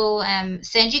 I will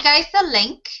send you guys the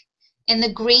link in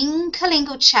the green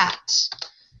Kalingo chat,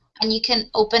 and you can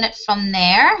open it from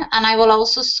there. And I will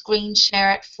also screen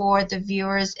share it for the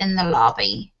viewers in the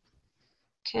lobby.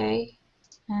 Okay.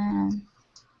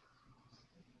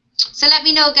 So let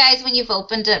me know, guys, when you've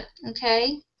opened it,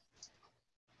 okay?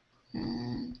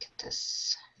 Look at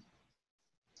this.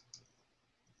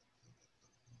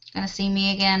 Gonna see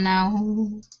me again now.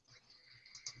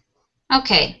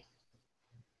 Okay.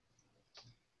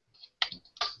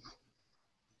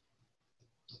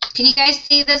 Can you guys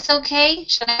see this okay?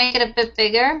 Should I make it a bit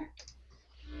bigger?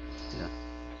 Yeah.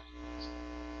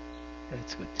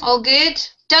 That's good. All good?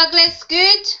 Douglas,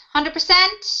 good?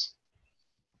 100%?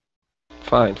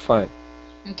 Fine.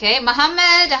 Okay,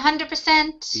 Mohammed,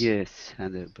 100%? Yes,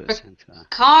 100%.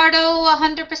 Ricardo,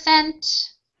 100%?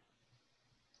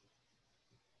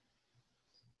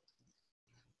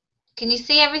 Can you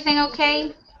see everything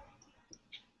okay?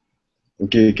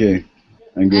 Okay.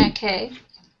 I'm good. Okay.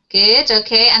 Good,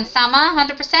 okay. And Sama,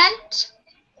 100%?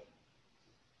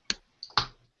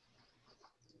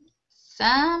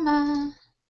 Sama.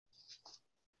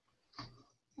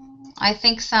 I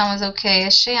think Sama's okay.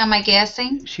 Is she? Am I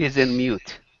guessing? She's in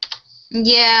mute.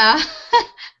 Yeah.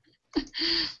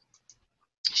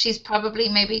 She's probably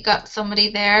maybe got somebody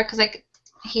there because I could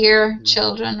hear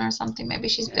children or something. Maybe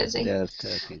she's busy. They're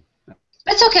talking.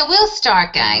 It's okay. We'll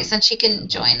start, guys, and she can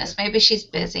join us. Maybe she's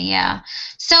busy. Yeah.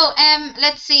 So,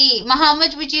 let's see.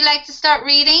 Mohammed, would you like to start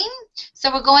reading?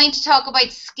 So we're going to talk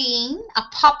about skiing, a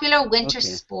popular winter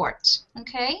sport.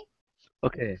 Okay.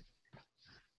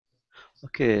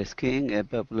 Okay, skiing, a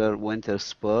popular winter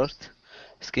sport.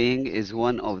 Skiing is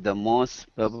one of the most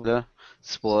popular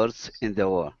sports in the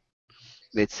world.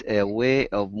 It's a way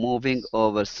of moving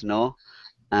over snow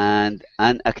and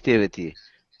an activity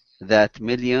that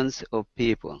millions of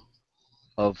people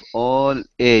of all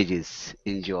ages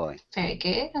enjoy. Very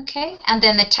good. Okay. And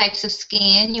then the types of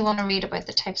skiing. You want to read about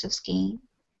the types of skiing?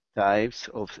 Types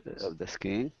of the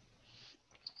skiing.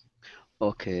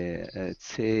 Okay, it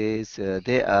says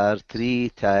there are three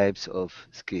types of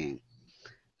skiing: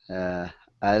 uh,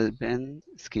 alpine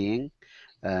skiing,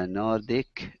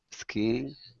 Nordic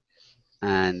skiing,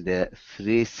 and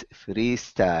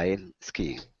freestyle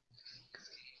skiing.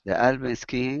 The alpine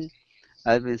skiing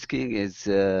is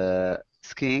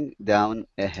skiing down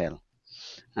a hill,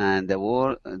 and the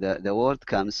word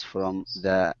comes from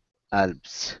the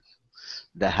Alps,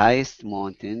 the highest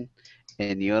mountain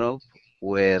in Europe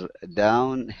where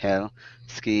downhill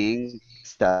skiing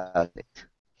started.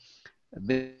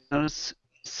 Beginners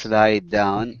slide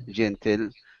down gentle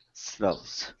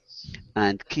slopes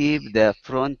and keep the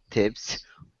front tips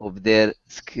of their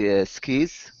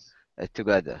skis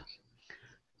together.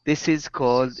 This is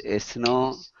called a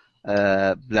snow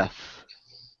bluff.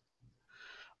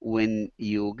 When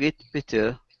you get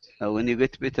better,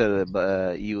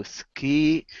 you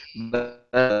ski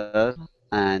better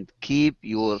and keep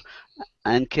your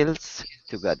ankles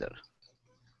together.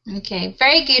 Okay,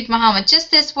 very good, Mohammed.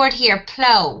 Just this word here,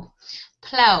 plow.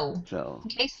 Plow. So,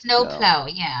 Okay, snow plow. plow,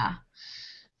 yeah.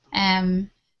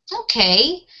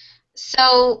 Okay.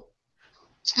 So,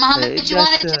 Mohammed, Is you that,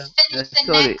 wanted to finish the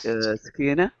sorry, next?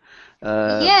 Sakina,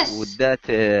 would Yes. that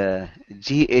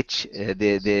GH,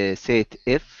 they say it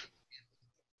if?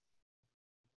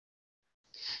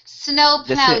 Snow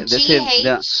The plow, same, the same,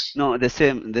 the GH. no, the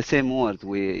same word.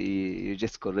 You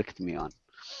just correct me on.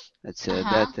 It's Uh-huh.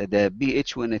 that the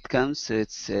BH when it comes,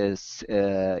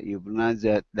 you pronounce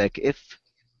that like if.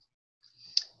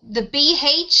 The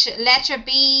BH, letter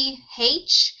B,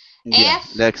 H, Yeah,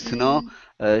 F. like snow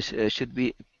should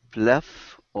be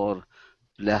pluff or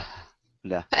plah,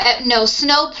 plah, No,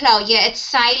 snow plow. Yeah, it's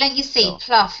silent. You say plow.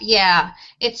 pluff. Yeah,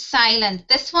 it's silent.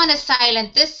 This one is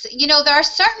silent. There are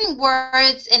certain words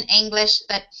in English that,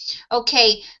 okay,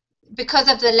 because of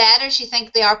the letters, you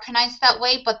think they are pronounced that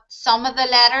way, but some of the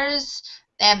letters,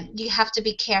 you have to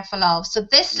be careful of. So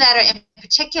this letter Mm-hmm. in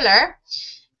particular,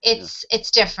 Yeah.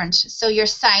 it's different. So you're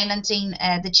silencing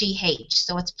the GH.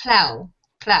 So it's plow,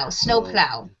 snow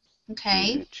plow. Okay.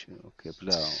 Okay. GH. Okay,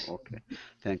 plow. Okay.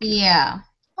 Thank you. Yeah.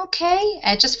 Okay,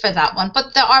 just for that one.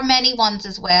 But there are many ones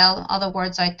as well, other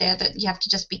words out there that you have to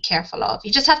just be careful of.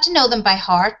 You just have to know them by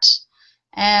heart,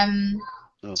 um,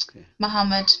 Okay.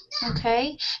 Mohammed.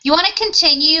 Okay. You want to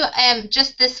continue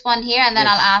just this one here, and then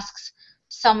I'll Yes. ask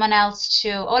someone else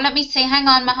to. Oh, let me see. Hang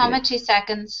on, Okay. Mohammed, 2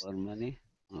 seconds. For money.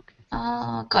 Okay.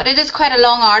 Oh, God, it is quite a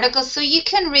long article, so you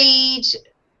can read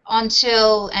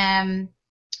until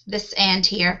this end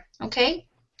here. Okay.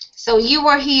 So you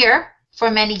were here for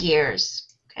many years.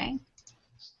 Okay.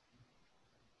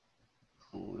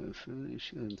 We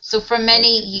finish So for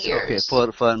many okay, years.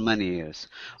 for many years.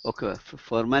 Okay,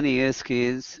 for many years,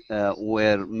 keys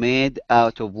were made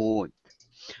out of wood.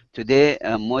 Today,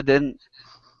 modern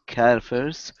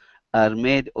carvers are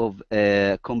made of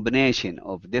a combination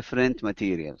of different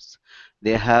materials.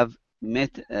 They have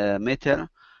metal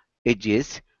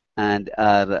edges and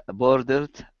are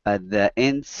bordered at the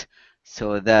ends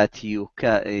so that you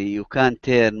can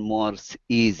turn more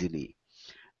easily.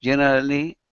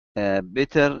 Generally,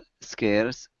 better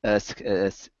skiers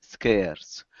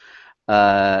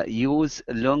use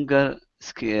longer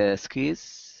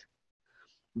skis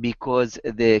because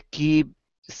they keep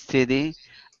steady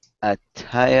at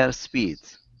higher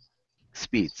speeds.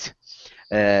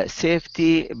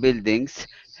 Safety buildings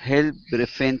help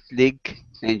prevent leg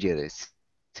injuries.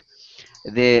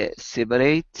 They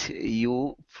separate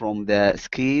you from the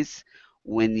skis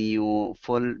when you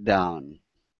fall down.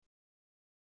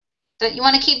 So you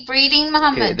want to keep reading,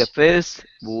 Okay, Mohammed? the first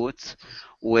boots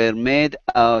were made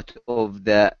out of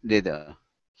the leather.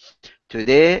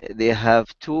 Today they have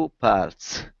two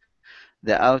parts.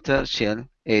 The outer shell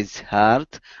is hard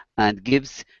and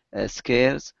gives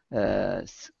scares.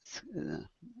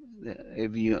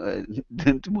 If you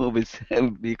don't move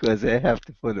it because I have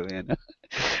to follow, you know.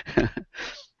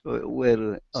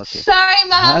 Where okay, Sorry,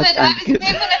 hard Mohammed. I and was gives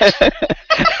moving it.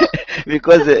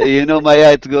 because my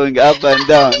heart going up and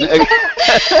down.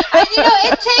 And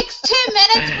it takes 2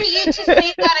 minutes for you to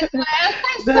say that as well.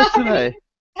 I'm That's sorry. why.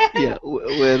 Yeah,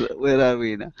 where are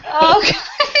we now? Oh,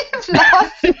 God, you've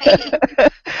lost me.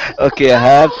 Okay,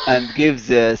 hard and gives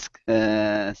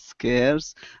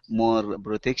scares more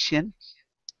protection.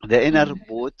 The inner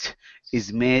boot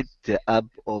is made up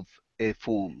of a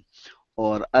foam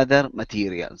or other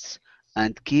materials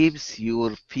and keeps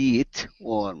your feet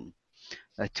warm.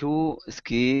 Two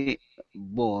ski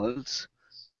balls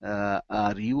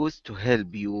are used to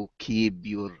help you keep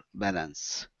your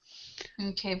balance.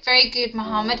 Okay, very good, Uh,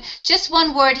 Mohammed. Just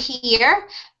one word here.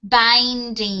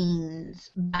 Bindings.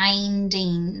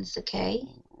 Bindings, okay?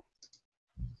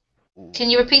 Can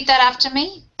you repeat that after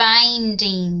me? Okay.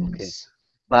 Bindings.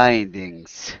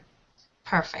 Bindings.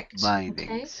 Perfect. Okay.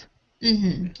 Bindings.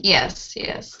 Yes,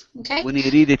 yes. Okay. When you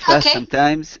read it fast, Okay.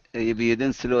 sometimes if you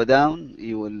don't slow down,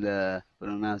 you will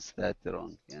pronounce that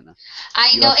wrong.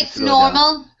 I You know have to it's slow down.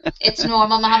 normal. It's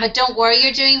normal, Mohammed. Don't worry.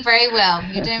 You're doing very well.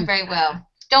 You're doing very well.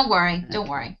 Don't worry. Don't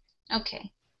worry.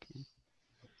 Okay.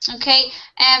 Okay.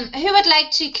 Who would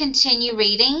like to continue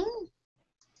reading?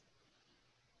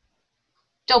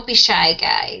 Don't be shy,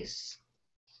 guys.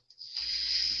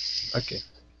 Okay.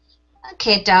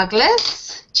 Okay,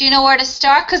 Douglas. Do you know where to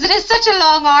start? Because it is such a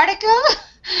long article.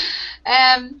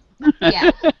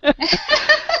 Yeah.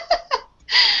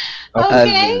 Okay. Okay.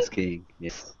 Alpine skiing.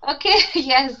 Yes. Okay.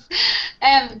 Yes.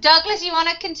 Douglas, you want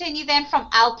to continue then from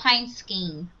alpine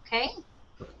skiing? Okay.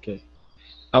 Okay.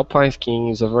 Alpine skiing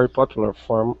is a very popular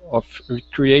form of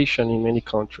recreation in many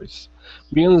countries.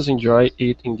 Millions enjoy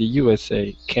it in the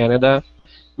USA, Canada,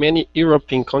 many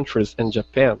European countries, and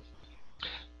Japan.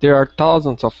 There are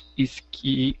thousands of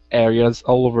ski areas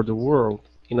all over the world.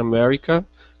 In America,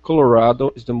 Colorado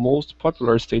is the most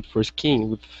popular state for skiing,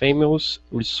 with famous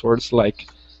resorts like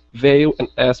Vail and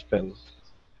Aspen.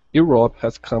 Europe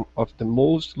has some of the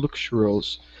most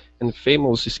luxurious and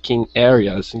famous skiing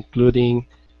areas, including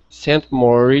Saint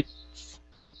Moritz,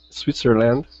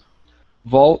 Switzerland;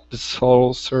 Val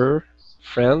d'Isère,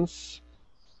 France;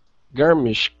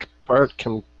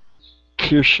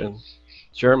 Garmisch-Partenkirchen,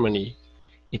 Germany;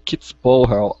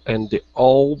 Kitzbühel and the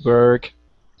Arlberg,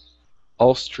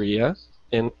 Austria;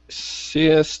 and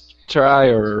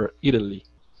Sestriere, Italy.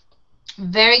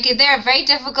 Very good. They are very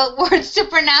difficult words to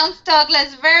pronounce,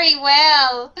 Douglas. Very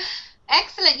well.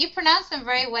 Excellent. You pronounce them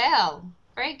very well.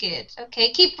 Very good.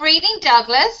 Okay, keep reading,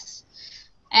 Douglas.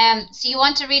 So you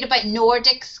want to read about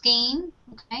Nordic skiing,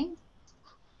 okay?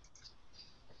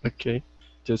 Okay,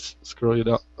 just scroll it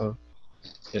up.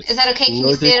 Yes. Is that okay? Can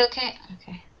you say it okay?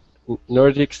 Okay.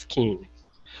 Nordic skiing.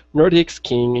 Nordic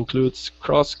skiing includes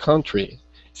cross-country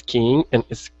skiing and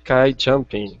ski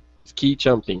jumping.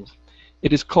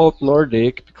 It is called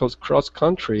Nordic because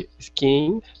cross-country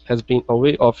skiing has been a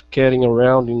way of getting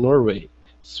around in Norway,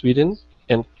 Sweden,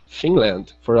 and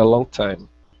Finland for a long time.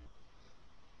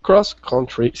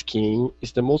 Cross-country skiing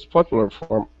is the most popular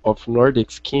form of Nordic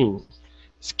skiing.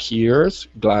 Skiers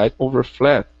glide over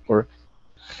flat or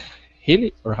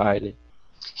hilly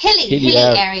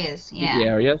Areas, hilly yeah.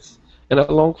 areas and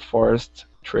along forest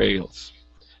trails.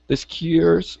 The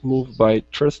skiers move by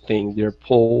thrusting their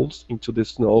poles into the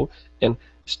snow and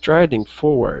striding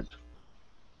forward.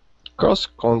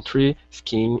 Cross-country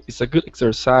skiing is a good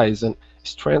exercise and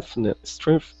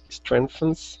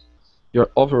strengthens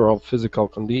your overall physical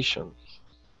condition.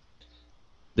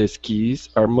 The skis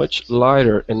are much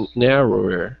lighter and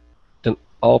narrower than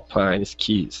alpine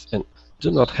skis and do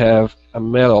not have a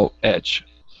metal edge.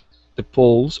 The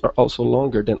poles are also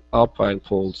longer than alpine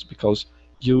poles because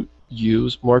you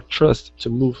use more thrust to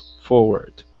move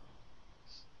forward.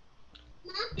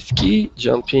 Ski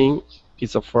jumping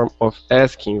is a form of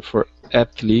skiing for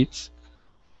athletes.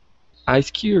 A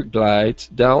skier glides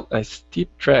down a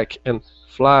steep track and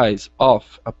flies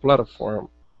off a platform,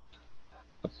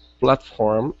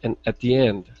 and at the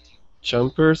end,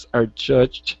 jumpers are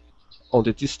judged on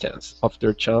the distance of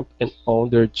their jump and on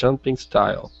their jumping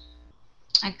style.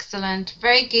 Excellent.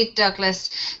 Very good,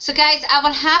 Douglas. So, guys, I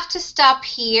will have to stop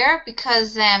here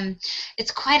because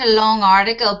it's quite a long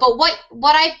article. But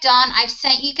what I've done, I've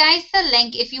sent you guys the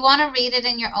link. If you want to read it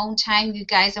in your own time, you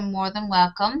guys are more than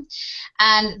welcome.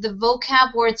 And the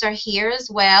vocab words are here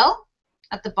as well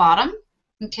at the bottom.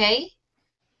 Okay.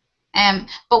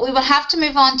 But we will have to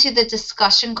move on to the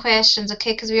discussion questions,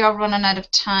 okay, because we are running out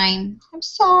of time. I'm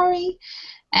sorry.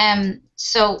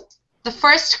 So the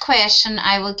first question,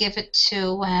 I will give it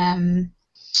to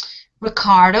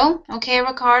Ricardo. Okay,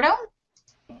 Ricardo?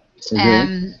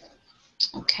 Okay.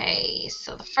 Okay,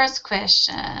 so the first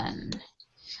question.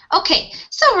 Okay,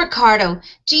 so Ricardo,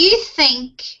 do you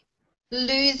think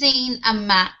losing a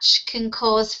match can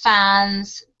cause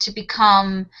fans to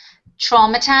become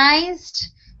traumatized?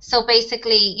 So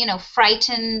basically,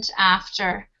 frightened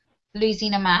after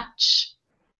losing a match,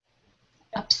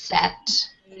 upset,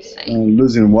 say.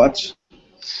 Losing what?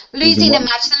 Losing a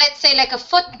match, so let's say like a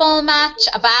football match,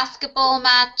 a basketball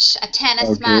match, a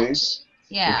tennis match.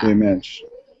 Yeah. Okay, match.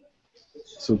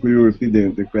 So could you repeat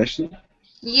the question?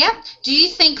 Yeah. Do you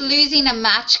think losing a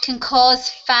match can cause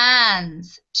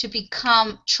fans to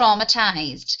become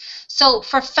traumatized? So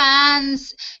for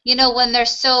fans, when they're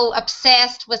so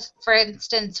obsessed with, for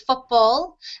instance,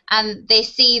 football, and they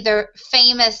see their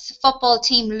famous football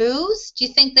team lose, do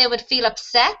you think they would feel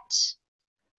upset?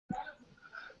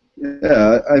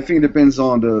 Yeah, I think it depends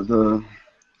on the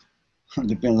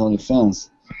depends on the fans,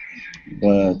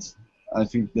 but Hmm. I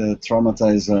think the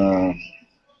traumatize is a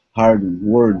hard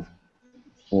word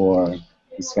for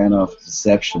this kind of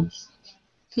deception.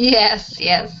 Yes,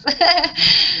 yes.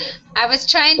 I was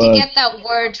trying to But get that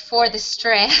word for the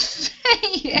stress.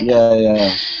 Yes. yeah,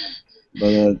 yeah.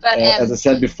 But But as I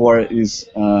said before, is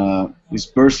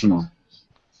personal.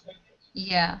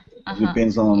 yeah. It Uh-huh.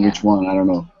 depends on which Yeah. one. I don't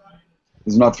know.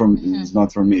 It's not from Hmm. it's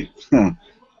not from me.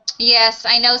 Yes,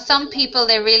 I know some people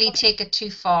they really take it too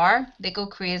far. They go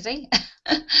crazy.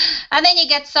 And then you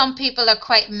get some people are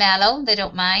quite mellow. They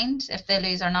don't mind if they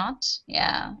lose or not.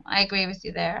 Yeah, I agree with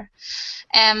you there.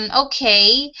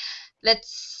 Okay. Let's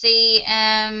see.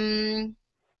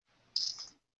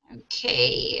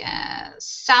 Okay.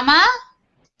 Sama,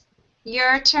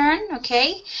 your turn.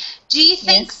 Okay.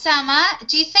 Yes.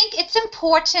 Do you think it's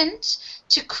important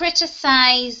to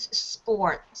criticize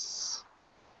sports?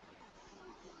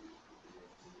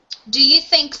 Do you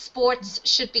think sports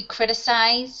should be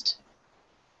criticized?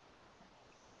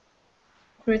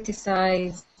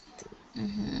 Criticized.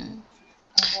 Hmm.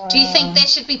 Do you think Uh, they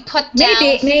should be put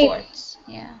down, maybe, sports?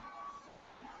 Yeah.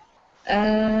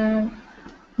 uh,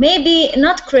 maybe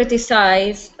not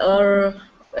criticize, or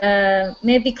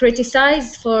maybe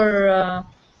criticize for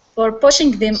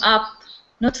pushing them up,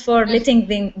 not for letting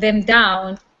them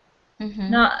down. Mm-hmm.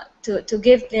 Not to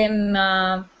give them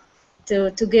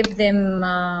to give them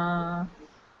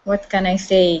what can I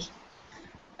say?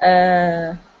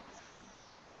 Uh,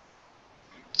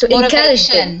 to encourage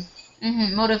them. Motivation.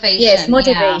 Mm-hmm. Yes, Motivation.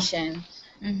 Yeah. motivation.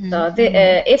 Mm-hmm. So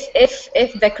Mm-hmm.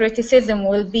 if the criticism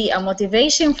will be a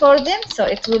motivation for them, so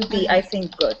it will be, I Mm-hmm.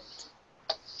 think, good.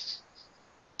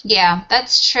 Yeah,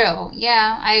 that's true.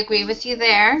 Yeah, I agree with you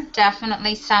there.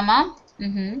 Definitely, Sama.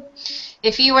 Mm-hmm.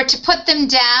 If you were to put them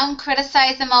down,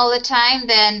 criticize them all the time,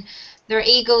 then their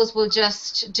egos will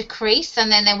just decrease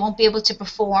and then they won't be able to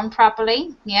perform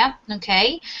properly. Yeah,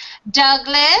 okay.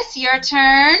 Douglas, your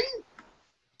turn.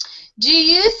 Do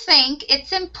you think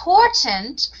it's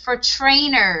important for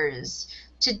trainers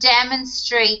to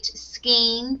demonstrate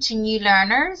skiing to new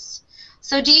learners?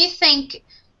 So, do you think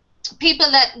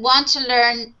people that want to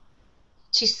learn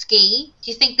to ski,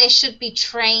 do you think they should be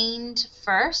trained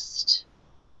first?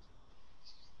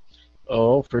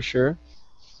 Oh, for sure.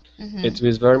 Mm-hmm. It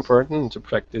is very important to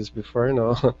practice before,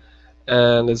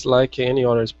 And it's like any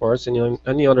other sports,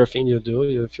 any other thing you do,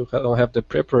 if you don't have the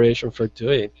preparation for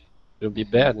doing it, it'll be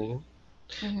bad.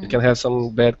 It Mm-hmm. can have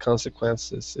some bad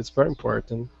consequences. It's very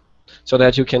important so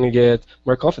that you can get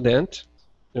more confident,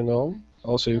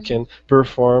 Also, you Mm-hmm. can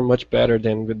perform much better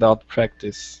than without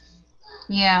practice.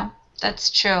 Yeah, that's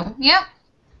true. Yep.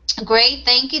 Great.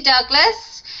 Thank you,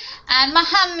 Douglas. And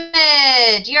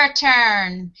Mohammed, your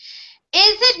turn.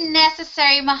 Is it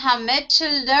necessary, Mohammed, to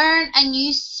learn a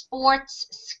new sports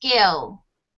skill?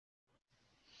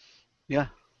 Yeah,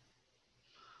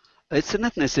 it's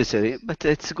not necessary, but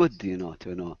it's good,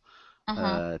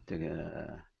 Uh-huh. uh, to,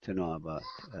 to know about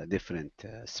different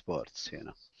sports,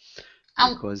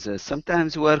 Um, because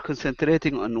sometimes we're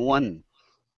concentrating on one,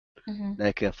 mhm,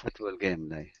 like a football game,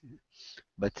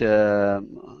 but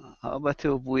how about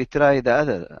if we try the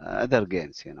other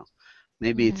games,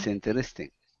 Maybe mhm, it's interesting,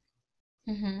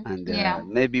 and yeah.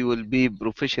 maybe we'll be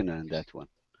professional in that one.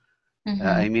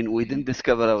 Mhm. I mean, we didn't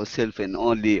discover ourselves in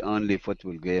only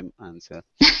football game, and so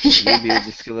maybe we Yes.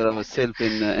 discover ourselves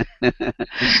in,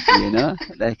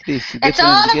 like this It's different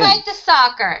all about the games.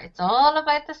 soccer. It's all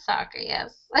about the soccer,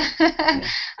 yes. Yeah.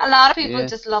 A lot of people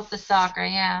just Yes. love the soccer,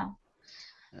 yeah.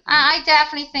 And I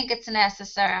definitely think it's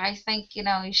necessary. I think,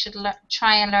 you should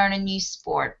try and learn a new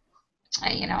sport,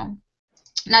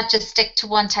 not just stick to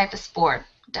one type of sport.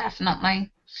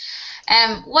 Definitely.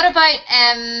 What about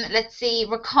let's see,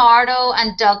 Ricardo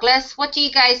and Douglas? What do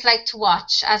you guys like to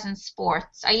watch as in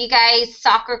sports? Are you guys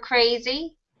soccer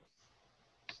crazy?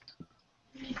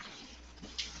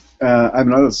 I'm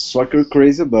not a soccer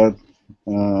crazy, but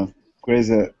uh,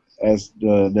 crazy as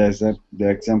the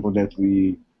example that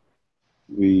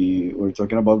we were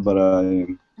talking about. But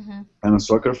Hmm. I'm a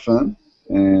soccer fan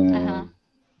Uh-huh.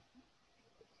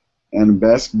 and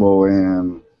basketball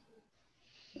and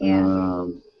Yeah.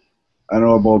 I don't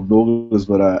know about Douglas, but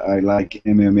I like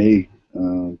MMA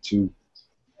too.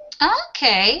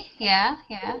 Okay. Yeah,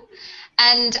 yeah.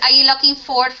 And are you looking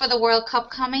forward for the World Cup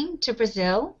coming to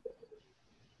Brazil?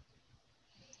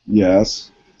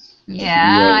 Yes,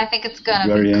 we Yeah, are I think it's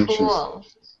gonna be very anxious. cool.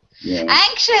 Yes.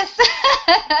 Anxious.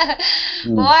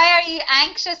 Hmm. Why are you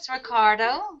anxious,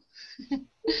 Ricardo?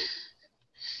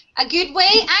 A good way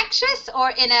anxious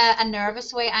or in a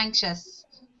nervous way anxious?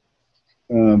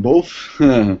 Both.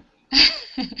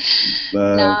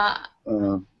 but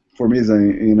No, for me, it's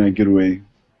in a good way.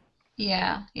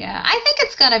 yeah, yeah. I think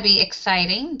it's going to be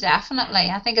exciting, definitely.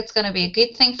 I think it's going to be a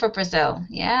good thing for Brazil.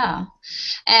 Yeah.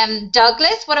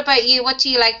 Douglas, what about you? What do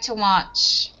you like to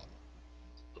watch?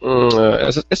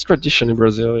 As tradition in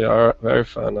Brazil, we are very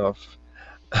fan of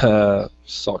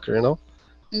soccer, you know.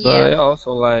 But Yeah. I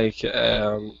also like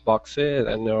boxing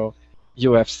and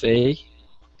UFC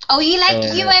Oh, you like and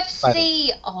fighting. UFC?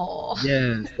 Oh,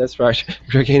 Yes, that's right.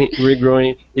 We're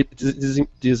growing.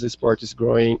 This sport is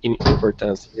growing in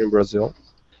importance here in Brazil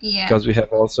yeah. because we have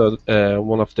also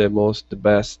one of the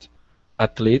best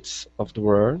athletes of the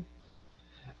world,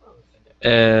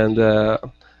 and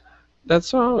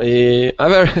that's all.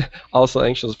 I'm very also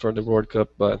anxious for the World Cup,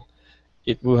 but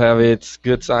it will have its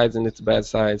good sides and its bad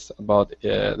sides about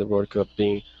the World Cup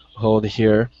being held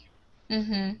here.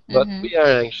 Mhm. But Mhm. we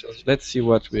are anxious. Let's see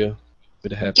what will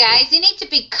happen. Guys, you need to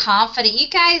be confident. You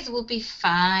guys will be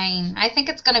fine. I think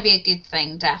it's going to be a good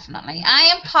thing, definitely. I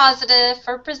am positive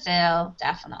for Brazil,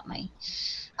 definitely.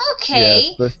 Yes,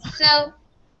 Okay. but So,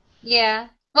 yeah.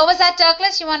 What was that,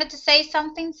 Douglas? You wanted to say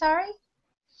something? Sorry?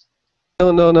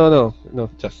 no.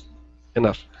 Just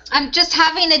enough. I'm just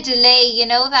having a delay. You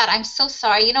know that. I'm so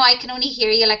sorry. I can only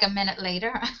hear you like a minute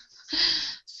later.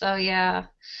 So, yeah.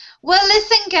 Well,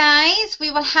 listen, guys,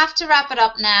 we will have to wrap it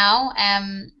up now.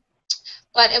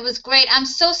 But it was great. I'm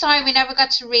so sorry we never got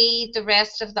to read the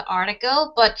rest of the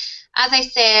article. But as I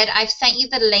said, I've sent you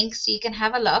the link so you can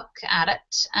have a look at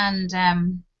it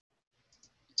and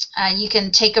you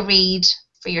can take a read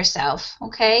for yourself.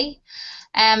 Okay.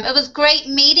 It was great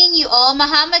meeting you all.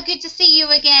 Muhammad, good to see you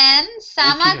again.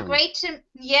 Thank Sama, you. great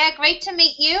to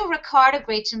meet you. Ricardo,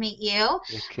 great to meet you.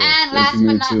 Okay. And Great to last but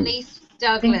meet not you. least,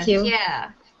 Thank Douglas. you.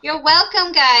 Yeah. You're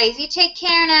welcome, guys. You take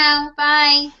care now.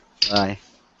 Bye. Bye.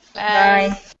 Bye.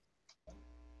 Bye.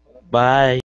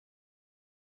 Bye.